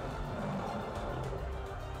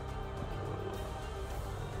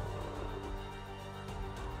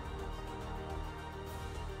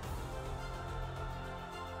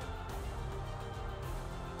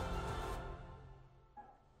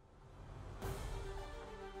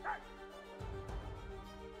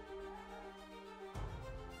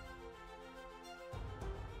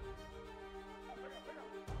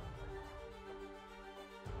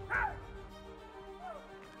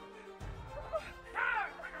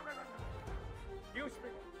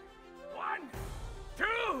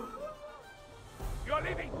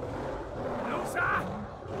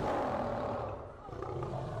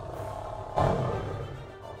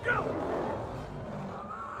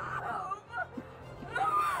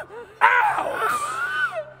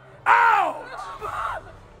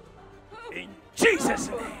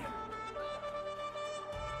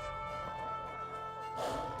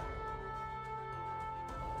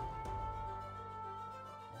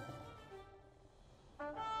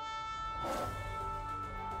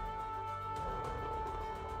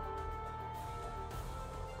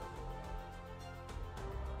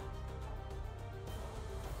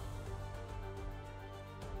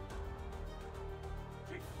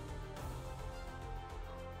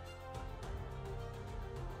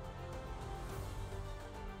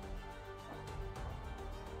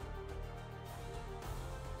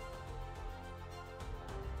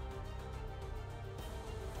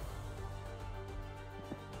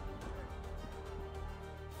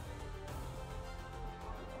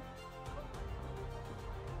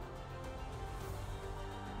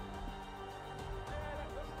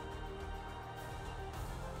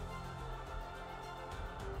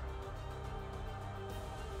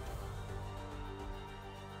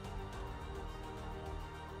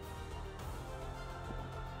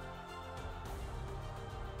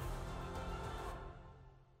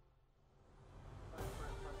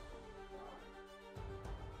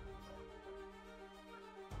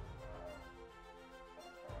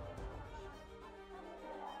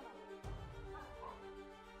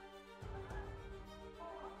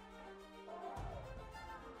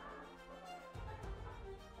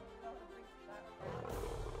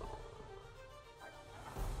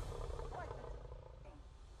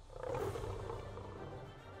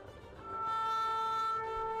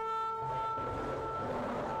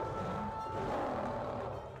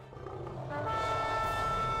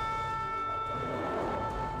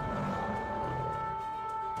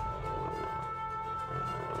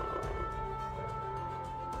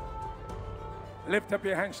 Lift up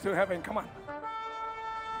your hands to heaven. Come on.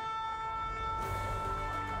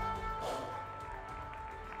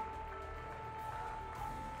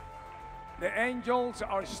 The angels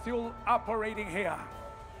are still operating here.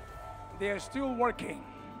 They are still working.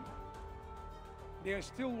 They are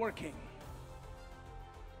still working.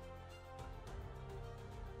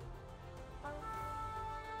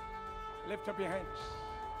 Lift up your hands.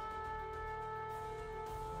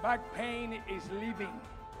 Back pain is leaving.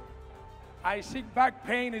 I see back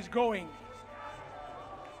pain is going.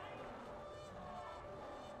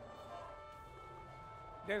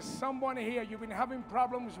 There's someone here, you've been having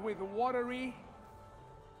problems with watery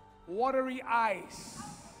eyes.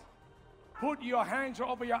 Put your hands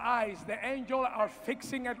over your eyes. The angels are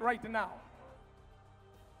fixing it right now.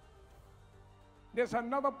 There's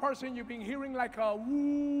another person you've been hearing like a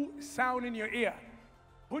woo sound in your ear.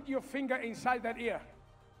 Put your finger inside that ear.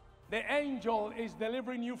 The angel is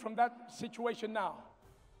delivering you from that situation now.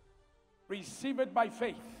 Receive it by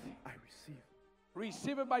faith. I receive.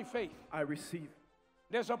 Receive it by faith. I receive.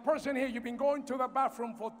 There's a person here, you've been going to the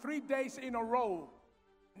bathroom for 3 days in a row.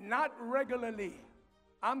 Not regularly.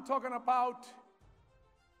 I'm talking about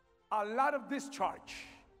a lot of discharge.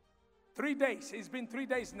 3 days. It's been 3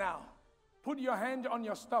 days now. Put your hand on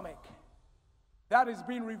your stomach. That is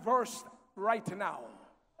being reversed right now.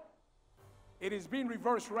 It is being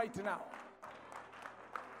reversed right now.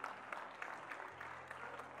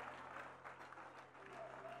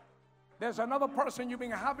 There's another person, you've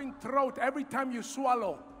been having throat. Every time you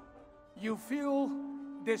swallow, you feel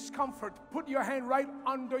discomfort. Put your hand right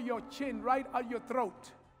under your chin, right at your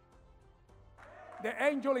throat. The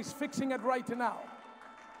angel is fixing it right now.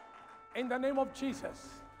 In the name of Jesus.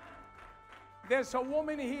 There's a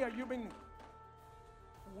woman here, you've been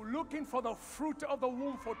looking for the fruit of the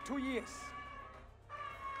womb for 2 years.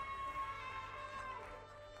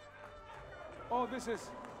 Oh, this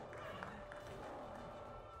is...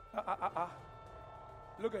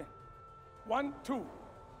 Look at 1, 2.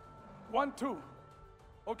 1, 2.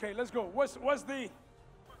 Okay, let's go. What's the...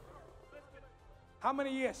 How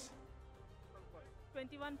many years?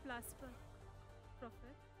 21 plus,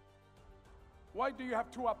 prophet. Why do you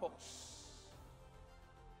have 2 apples?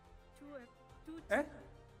 Two. Eh?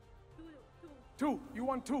 Two. 2. You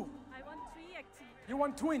want 2? I want 3 actually. You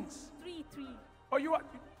want twins? 3. Oh, you want...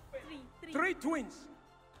 3. 3 twins.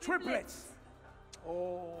 Triplets.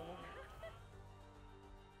 Oh.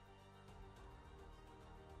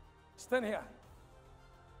 Stand here.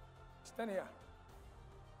 Stand here.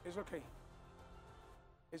 It's okay.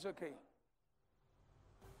 It's okay.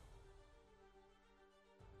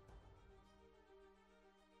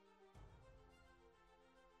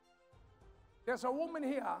 There's a woman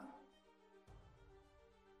here.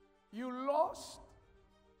 You lost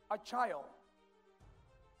a child.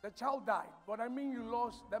 The child died. What I mean you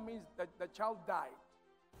lost, that means that the child died.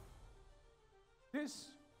 This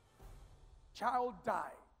child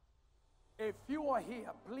died. If you are here,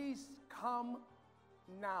 please come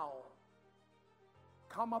now.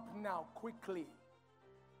 Come up now, quickly.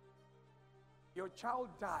 Your child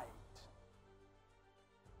died.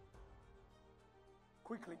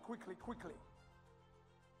 Quickly.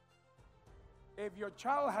 If your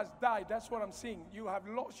child has died, that's what I'm seeing. You have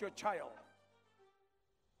lost your child.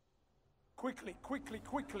 Quickly.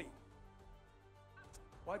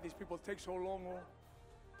 Why these people take so long? Oh?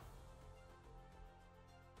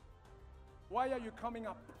 Why are you coming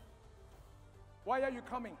up? Why are you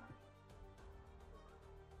coming?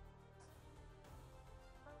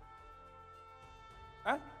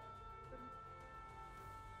 Huh?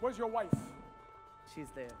 Where's your wife? She's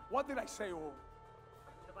there. What did I say? Oh?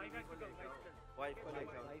 Wife.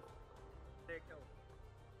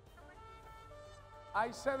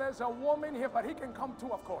 I said there's a woman here, but he can come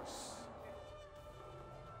too, of course.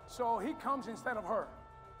 So he comes instead of her.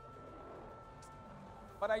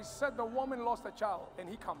 But I said the woman lost a child, and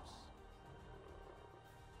he comes.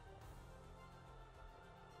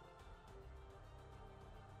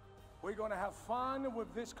 We're going to have fun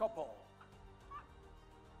with this couple.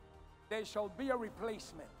 There shall be a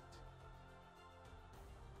replacement.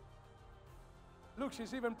 Look,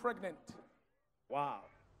 she's even pregnant. Wow.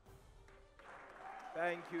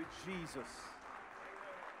 Thank you, Jesus.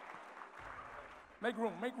 Make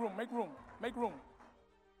room.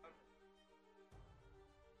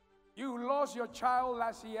 You lost your child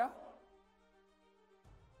last year?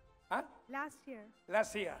 Huh? Last year.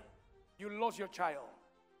 Last year. You lost your child.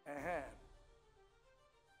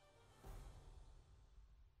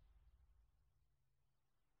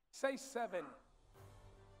 Say 7.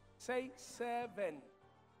 Say 7.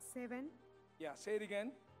 7. Yeah, say it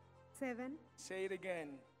again. 7. Say it again.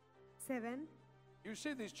 7. You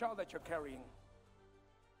see this child that you're carrying?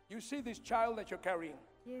 You see this child that you're carrying?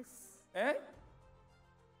 Yes. Eh?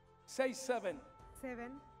 Say 7.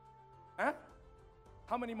 7. Huh?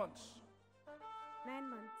 How many months? 9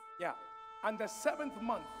 months. Yeah. On the 7th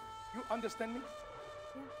month, you understand me?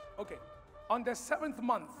 Yeah. Okay. On the 7th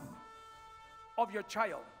month of your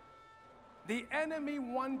child, the enemy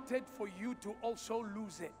wanted for you to also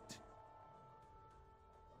lose it.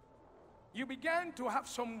 You began to have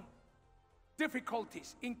some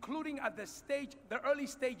difficulties, including at the early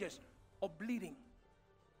stages of bleeding.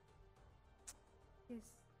 Yes.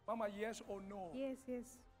 Mama, yes or no? Yes,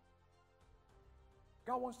 yes.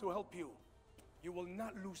 God wants to help you. You will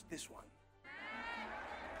not lose this one.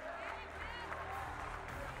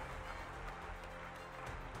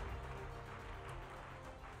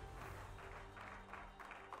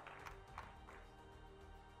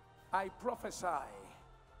 I prophesy.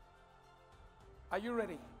 Are you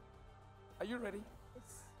ready? Are you ready?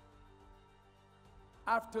 Yes.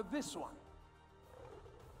 After this one,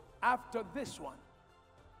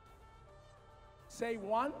 say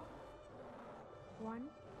 1, 1,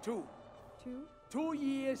 2. 2, 2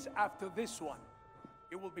 years after this one,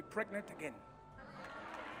 you will be pregnant again.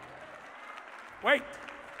 Wait.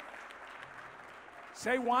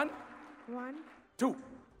 Say 1, 1, 2.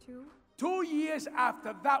 2, 2 years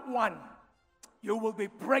after that one, you will be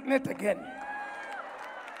pregnant again.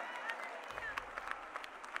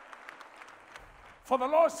 For the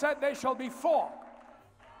Lord said, there shall be 4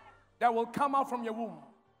 that will come out from your womb.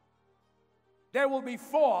 There will be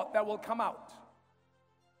 4 that will come out.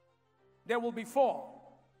 There will be 4.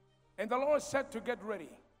 And the Lord said to get ready.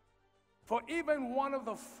 For even one of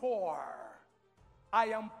the 4, I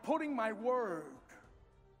am putting my word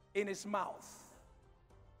in his mouth.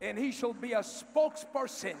 And he shall be a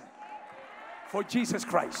spokesperson for Jesus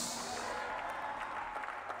Christ.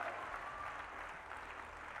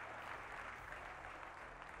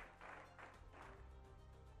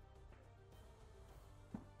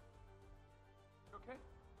 Okay?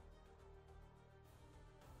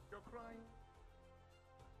 You're crying.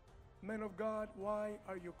 Men of God, why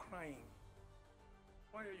are you crying?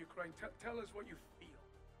 Why are you crying? Tell us what you feel.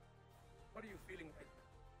 What are you feeling right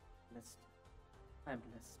now? Blessed. I'm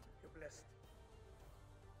blessed. You're blessed.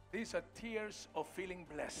 These are tears of feeling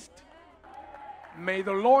blessed. May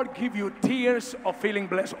the Lord give you tears of feeling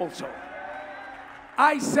blessed also.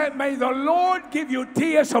 I said, may the Lord give you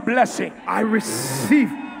tears of blessing. I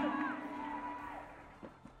receive.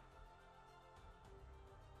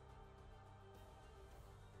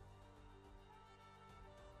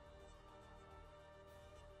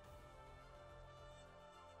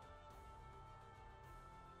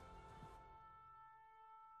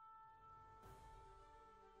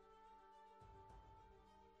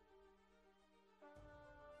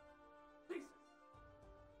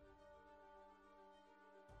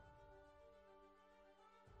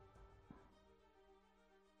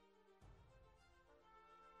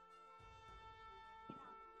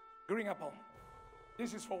 Green apple.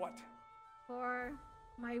 This is for what? For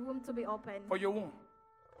my womb to be open. For your womb.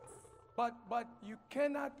 But you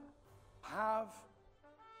cannot have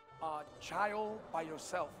a child by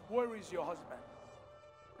yourself. Where is your husband?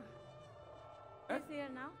 Eh? He's here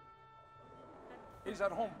now. He's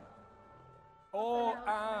at home. Oh,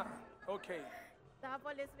 okay. The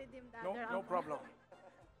apple is with him. The No, other no apple. problem.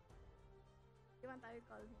 You want I will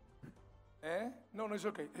call him. Eh? No, it's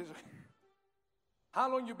okay. It's okay. How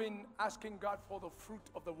long you been asking God for the fruit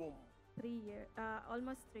of the womb? 3 years.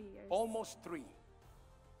 Almost 3 years. Almost 3.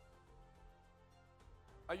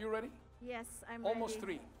 Are you ready? Yes, I'm Almost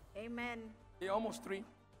ready. 3. Amen. Yeah, almost 3.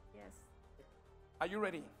 Yes. Are you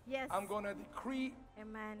ready? Yes. I'm going to decree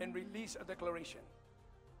Amen. and release a declaration.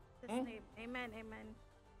 His name. Amen. Amen.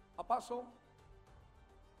 Apostle,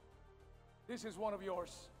 this is one of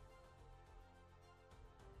yours.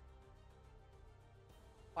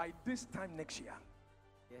 By this time next year,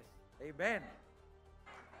 Yes. Amen.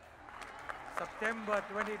 September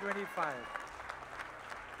 2025.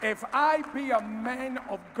 if I be a man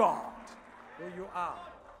of God, Who you are.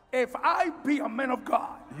 if I be a man of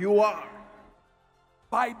God, You are.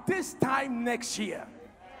 by this time next year,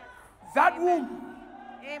 that womb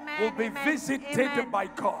Amen. will be Amen. visited Amen. by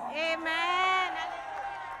God. Amen.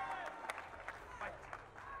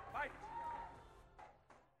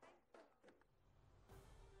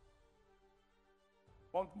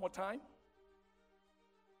 One more time.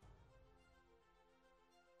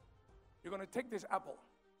 You're going to take this apple.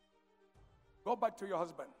 Go back to your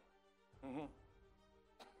husband.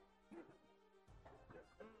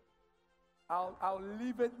 I'll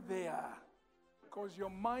leave it there because your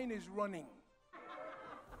mind is running.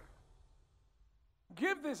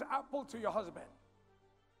 Give this apple to your husband.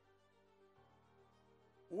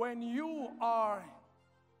 When you are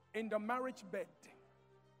in the marriage bed,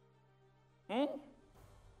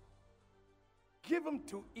 give him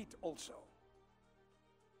to eat also.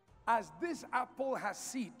 As this apple has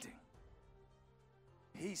seed,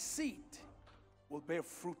 his seed will bear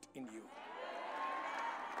fruit in you.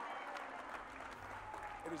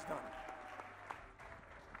 It is done.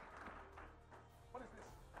 What is this?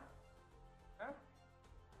 Huh?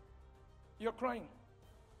 You're crying.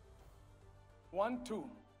 1, 2.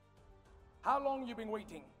 How long you been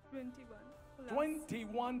waiting?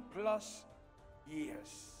 21 plus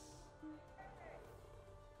years.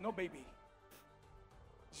 No baby.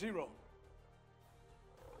 0.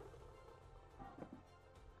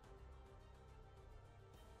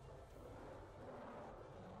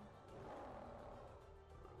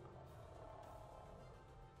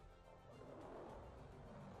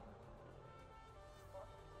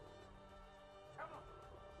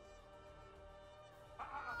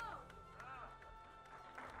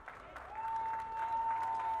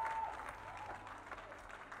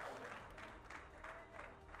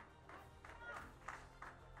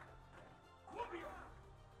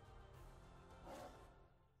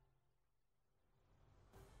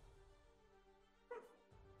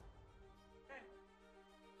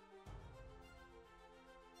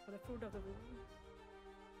 For the fruit of the womb.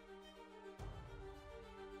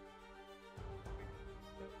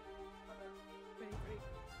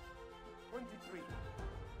 23.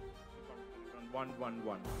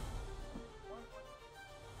 111.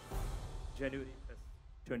 January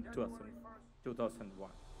 1st, 2001.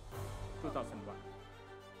 2001.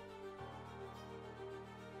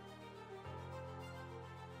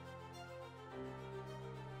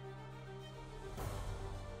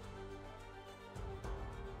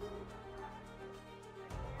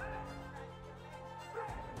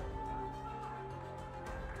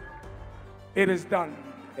 It is done.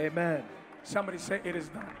 Amen. Somebody say it is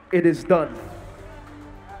done. It is done.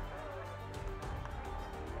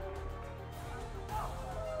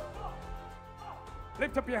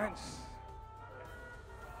 Lift up your hands.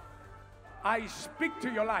 I speak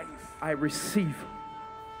to your life. I receive.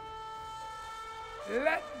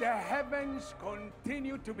 Let the heavens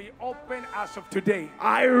continue to be open as of today.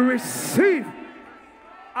 I receive.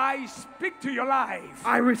 I speak to your life.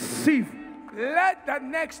 I receive. Let the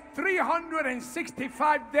next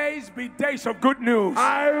 365 days be days of good news.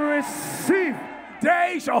 I receive.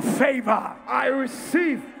 Days of favor. I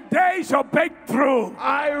receive. Days of breakthrough.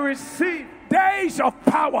 I receive. Days of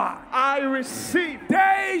power. I receive.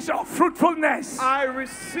 Days of fruitfulness. I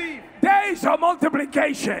receive. Days of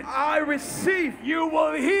multiplication. I receive. You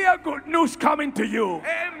will hear good news coming to you.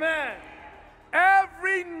 Amen.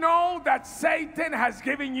 Every no that Satan has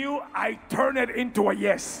given you, I turn it into a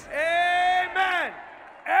yes. Amen.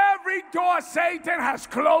 Every door Satan has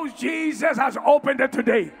closed, Jesus has opened it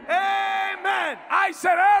today. Amen. I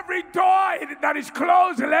said every door that is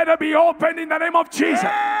closed, let it be opened in the name of Jesus.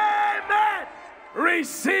 Amen.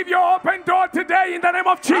 Receive your open door today in the name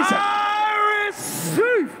of Jesus. I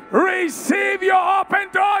receive. Receive your open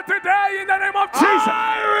door today in the name of Jesus.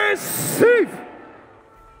 I receive.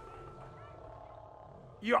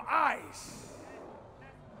 Your eyes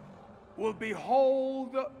will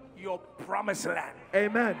behold your promised land.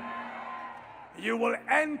 Amen. You will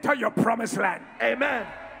enter your promised land. Amen.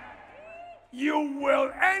 You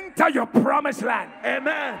will enter your promised land.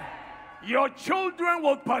 Amen. Your children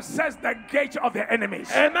will possess the gates of the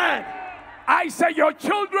enemies. Amen. I say your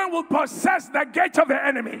children will possess the gates of the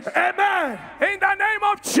enemies. Amen. In the name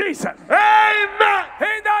of Jesus. Amen.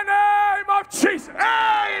 In the name of Jesus.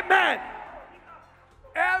 Amen.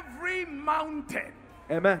 Every mountain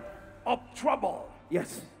Amen. of trouble,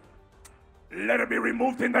 Yes. let it be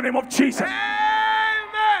removed in the name of Jesus.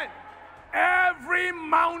 Amen. Every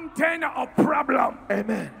mountain of problem,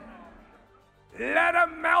 Amen. let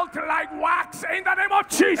it melt like wax in the name of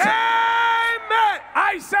Jesus. Amen.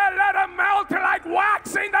 I said let it melt like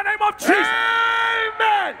wax in the name of Jesus.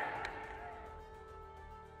 Amen.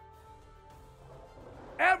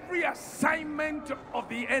 Every assignment of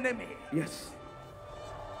the enemy Yes.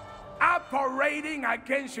 operating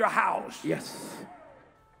against your house, Yes.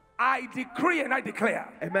 I decree and I declare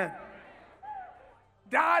Amen.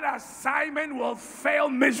 that assignment will fail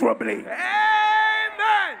miserably.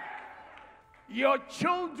 Amen. Your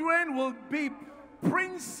children will be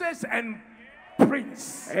princes and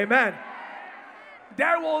prince. Amen.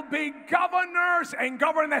 There will be governors and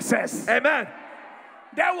governesses. Amen.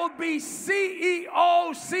 There will be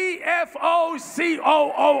CEO, CFO,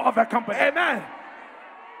 COO of the company. Amen.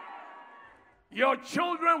 Your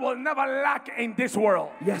children will never lack in this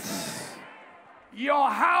world. Yes. Your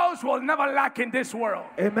house will never lack in this world.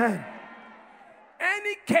 Amen.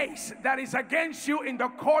 Any case that is against you in the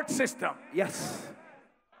court system, yes,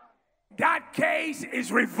 that case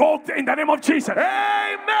is revoked in the name of Jesus.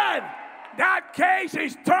 Amen. That case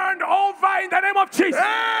is turned over in the name of Jesus.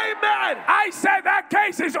 Amen. I said that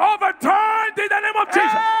case is overturned in the name of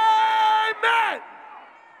Jesus. Amen.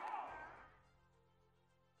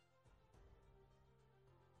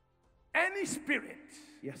 Any spirit,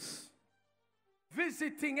 yes,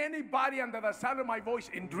 visiting anybody under the sound of my voice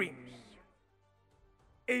in dreams,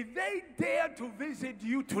 if they dare to visit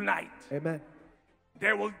you tonight, amen,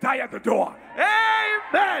 they will die at the door.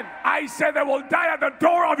 Amen. I said they will die at the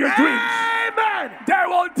door of your dreams. Amen. They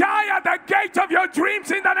will die at the gate of your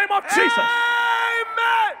dreams in the name of Jesus.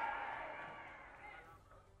 Amen.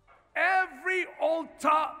 Every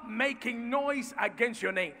altar making noise against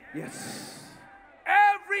your name. Yes.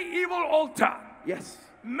 Every evil altar. Yes.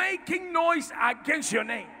 Making noise against your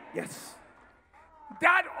name. Yes.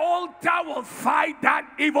 That altar will fight that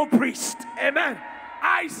evil priest. Amen.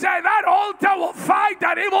 I said that altar will fight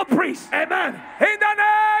that evil priest. Amen. In the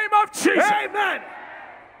name of Jesus. Amen.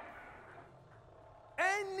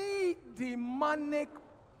 Any demonic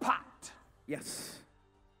pot, yes,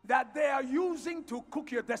 that they are using to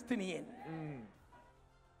cook your destiny in,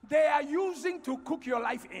 they are using to cook your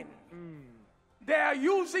life in, they are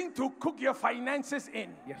using to cook your finances in,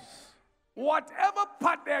 yes, whatever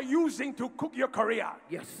pot they are using to cook your career,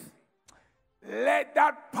 yes, let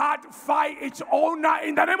that pot fight its owner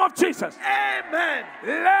in the name of Jesus. Amen.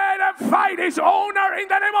 Let it fight its owner in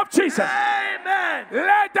the name of Jesus. Amen.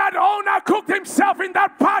 Let that owner cook himself in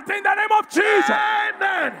that pot in the name of Jesus.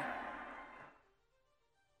 Amen.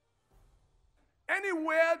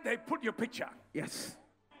 Anywhere they put your picture. Yes.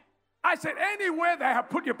 I said anywhere they have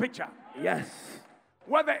put your picture. Yes.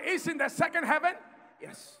 Whether it's in the second heaven,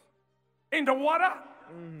 yes, in the water,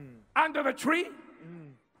 under the tree,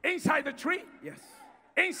 inside the tree, yes,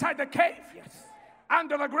 inside the cave, yes,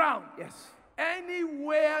 under the ground, yes,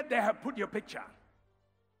 anywhere they have put your picture.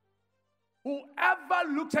 Whoever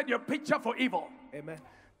looks at your picture for evil, amen,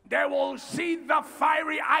 they will see the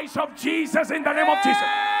fiery eyes of Jesus in the name of Jesus.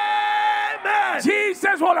 Amen.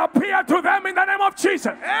 Jesus will appear to them in the name of Jesus.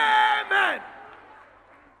 Amen.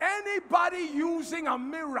 Anybody using a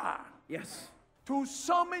mirror, yes, to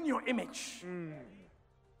summon your image,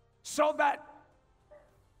 so that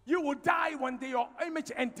you will die when your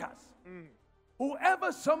image enters.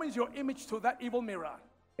 Whoever summons your image to that evil mirror,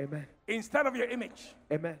 amen, instead of your image,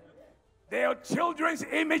 amen, their children's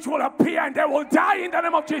image will appear and they will die in the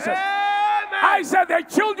name of Jesus. Amen. I said their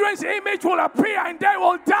children's image will appear and they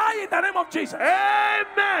will die in the name of Jesus.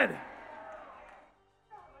 Amen.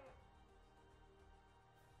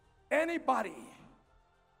 Anybody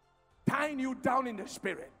tying you down in the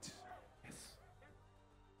spirit,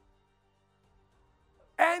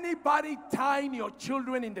 anybody tying your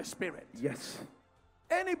children in the spirit, yes,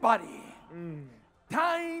 anybody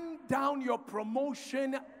tying down your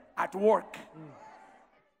promotion at work,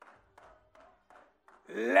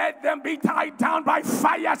 let them be tied down by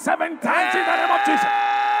fire 7 times in the name of Jesus.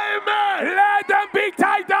 Amen. Let them be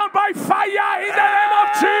tied down by fire in the name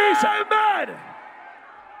of Jesus. Amen.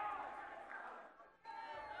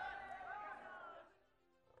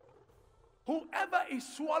 Whoever is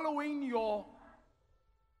swallowing your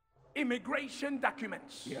immigration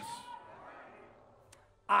documents, yes,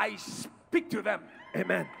 I speak to them.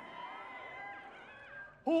 amen,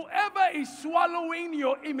 Whoever is swallowing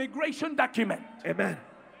your immigration document, amen,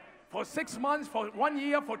 for 6 months, for 1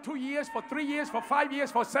 year, for 2 years, for 3 years, for 5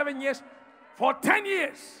 years, for 7 years, for 10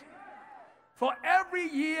 years, for every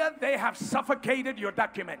year they have suffocated your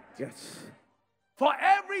document. yes, For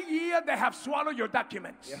every year they have swallowed your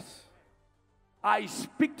documents. yes, I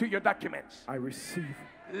speak to your documents. I receive.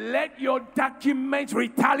 Let your documents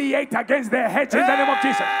retaliate against their heads in the name of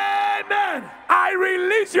Jesus. Amen. I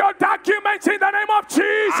release your documents in the name of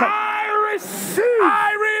Jesus. I receive.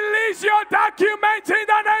 I release your documents in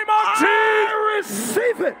the name of Jesus. I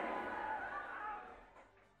receive it.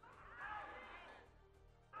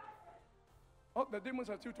 Oh, the demons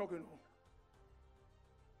are still talking.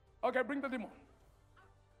 Okay, bring the demon.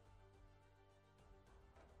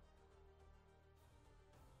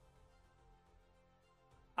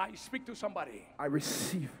 I speak to somebody. I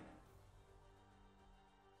receive.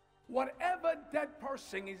 Whatever dead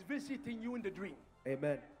person is visiting you in the dream,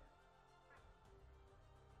 Amen.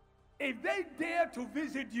 if they dare to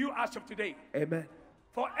visit you as of today, Amen.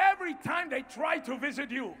 for every time they try to visit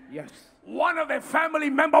you, Yes. one of their family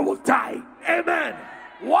member will die. Amen.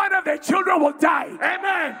 One of their children will die.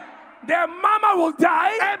 Amen. Their mama will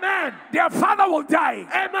die. Amen. Their father will die.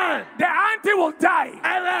 Amen. Their auntie will die.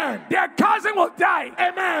 Amen. Their cousin will die.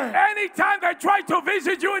 Amen. Anytime they try to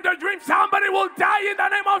visit you in the dream, somebody will die in the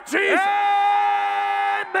name of Jesus.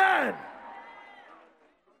 Amen.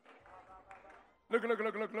 Look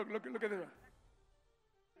at this.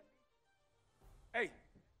 Hey,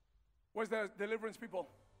 where's the deliverance people?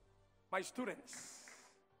 My students.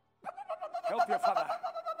 Help your father.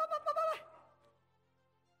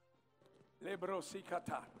 Lift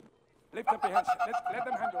up your hands. Let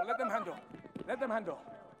them handle. Let them handle. Let them handle.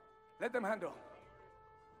 Let them handle.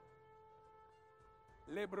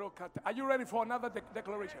 Are you ready for another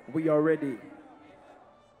declaration? We are ready.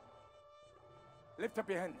 Lift up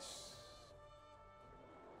your hands.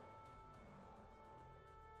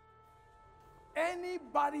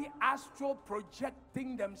 Anybody astral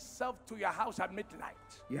projecting themselves to your house at midnight?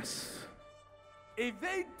 Yes. If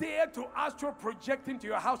they dare to astral project into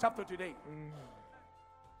your house after today,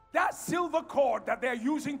 that silver cord that they're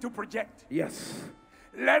using to project, yes,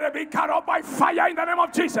 let it be cut off by fire in the name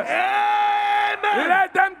of Jesus. Amen.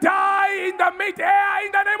 Let them die in the mid-air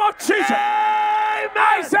in the name of Jesus. Amen.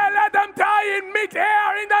 I said let them die in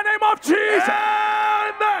mid-air in the name of Jesus.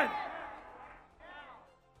 Amen.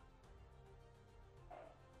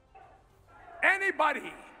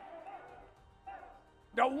 Anybody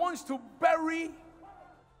that wants to bury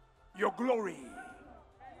your glory,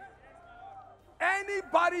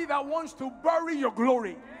 anybody that wants to bury your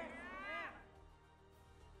glory,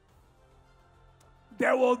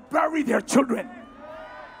 they will bury their children.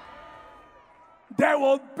 They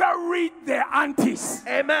will bury their aunties.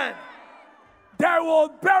 Amen. They will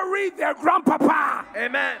bury their grandpapa.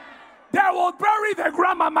 Amen. They will bury their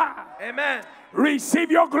grandmama. Amen. Receive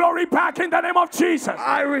your glory back in the name of Jesus.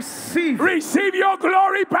 I receive. Receive your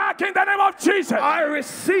glory back in the name of Jesus. I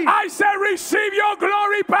receive. I said receive your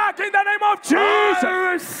glory back in the name of Jesus.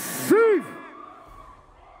 I receive.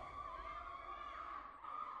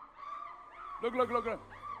 Look.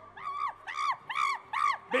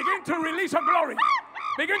 Begin to release your glory.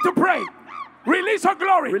 Begin to pray. Release her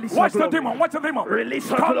glory. What's the demon? What's the demon? Release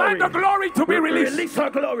her Command glory. the glory to be released. Release her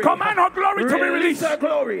glory. Command her glory to be released. Release her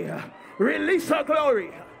glory. Release her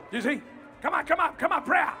glory. You see? Come on,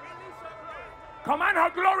 prayer. Command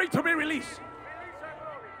her glory to be released.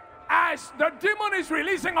 As the demon is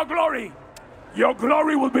releasing her glory, your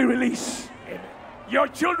glory will be released. Amen. Your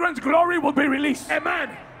children's glory will be released.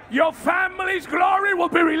 Amen. Your family's glory will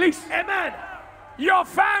be released. Amen. Your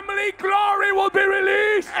family glory will be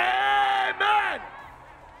released. Amen.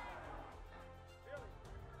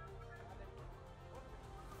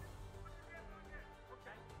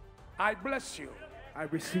 I bless you. I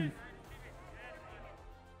receive.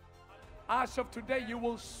 As of today, you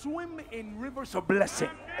will swim in rivers of blessing.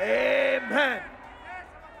 Amen.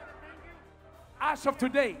 As of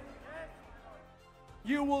today,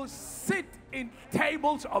 you will sit in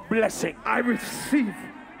tables of blessing. I receive.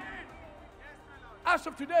 As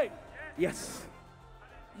of today, yes,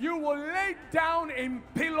 you will lay down in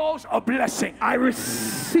pillows of blessing. I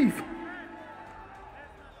receive.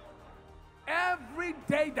 Every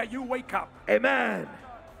day that you wake up, Amen.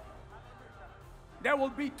 there will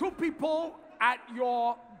be two people at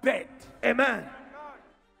your bed. Amen.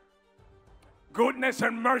 Goodness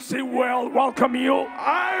and mercy will welcome you.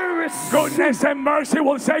 I receive. Goodness and mercy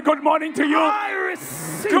will say good morning to you. I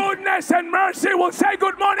receive. Goodness and mercy will say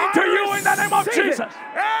good morning to you in the name of receive it. Jesus.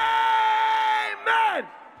 Amen.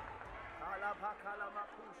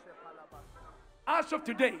 As of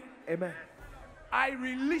today, Amen. I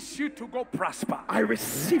release you to go prosper. I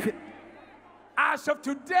receive it. As of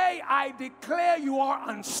today, I declare you are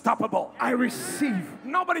unstoppable. I receive.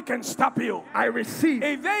 Nobody can stop you. I receive.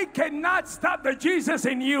 If they cannot stop the Jesus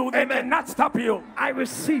in you, they Amen. cannot stop you. I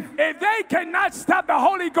receive. If they cannot stop the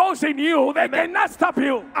Holy Ghost in you, they Amen. cannot stop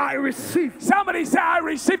you. I receive. Somebody say, I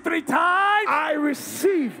receive 3 times. I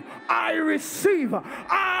receive. I receive.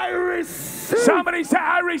 I receive. Somebody say,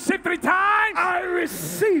 I receive 3 times. I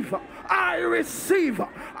receive. I receive.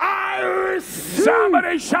 I receive.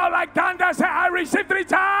 Somebody shout like thunder, say, I receive 3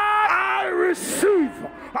 times. I receive.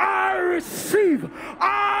 I receive.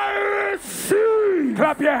 I receive.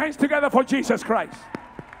 Clap your hands together for Jesus Christ.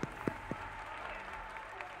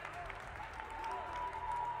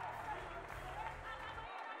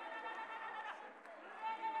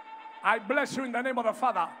 I bless you in the name of the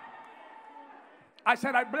Father. I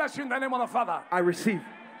said, I bless you in the name of the Father. I receive.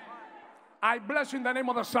 I bless you in the name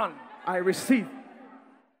of the Son. I receive.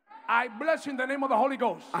 I bless you in the name of the Holy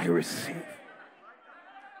Ghost. I receive.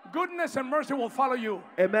 Goodness and mercy will follow you.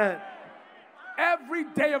 Amen. Every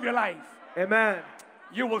day of your life, Amen.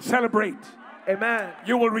 you will celebrate. Amen.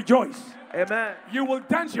 You will rejoice. Amen. You will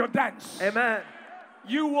dance your dance. Amen.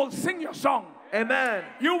 You will sing your song. Amen.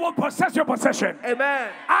 You will possess your possession. Amen.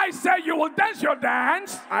 I say you will dance your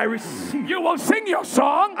dance. I receive. You will sing your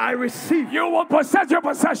song. I receive. You will possess your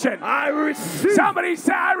possession. I receive. Somebody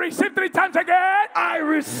say, I receive 3 times again. I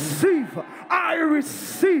receive. I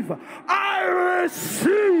receive. I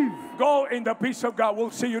receive. Go in the peace of God. We'll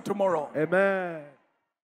see you tomorrow. Amen.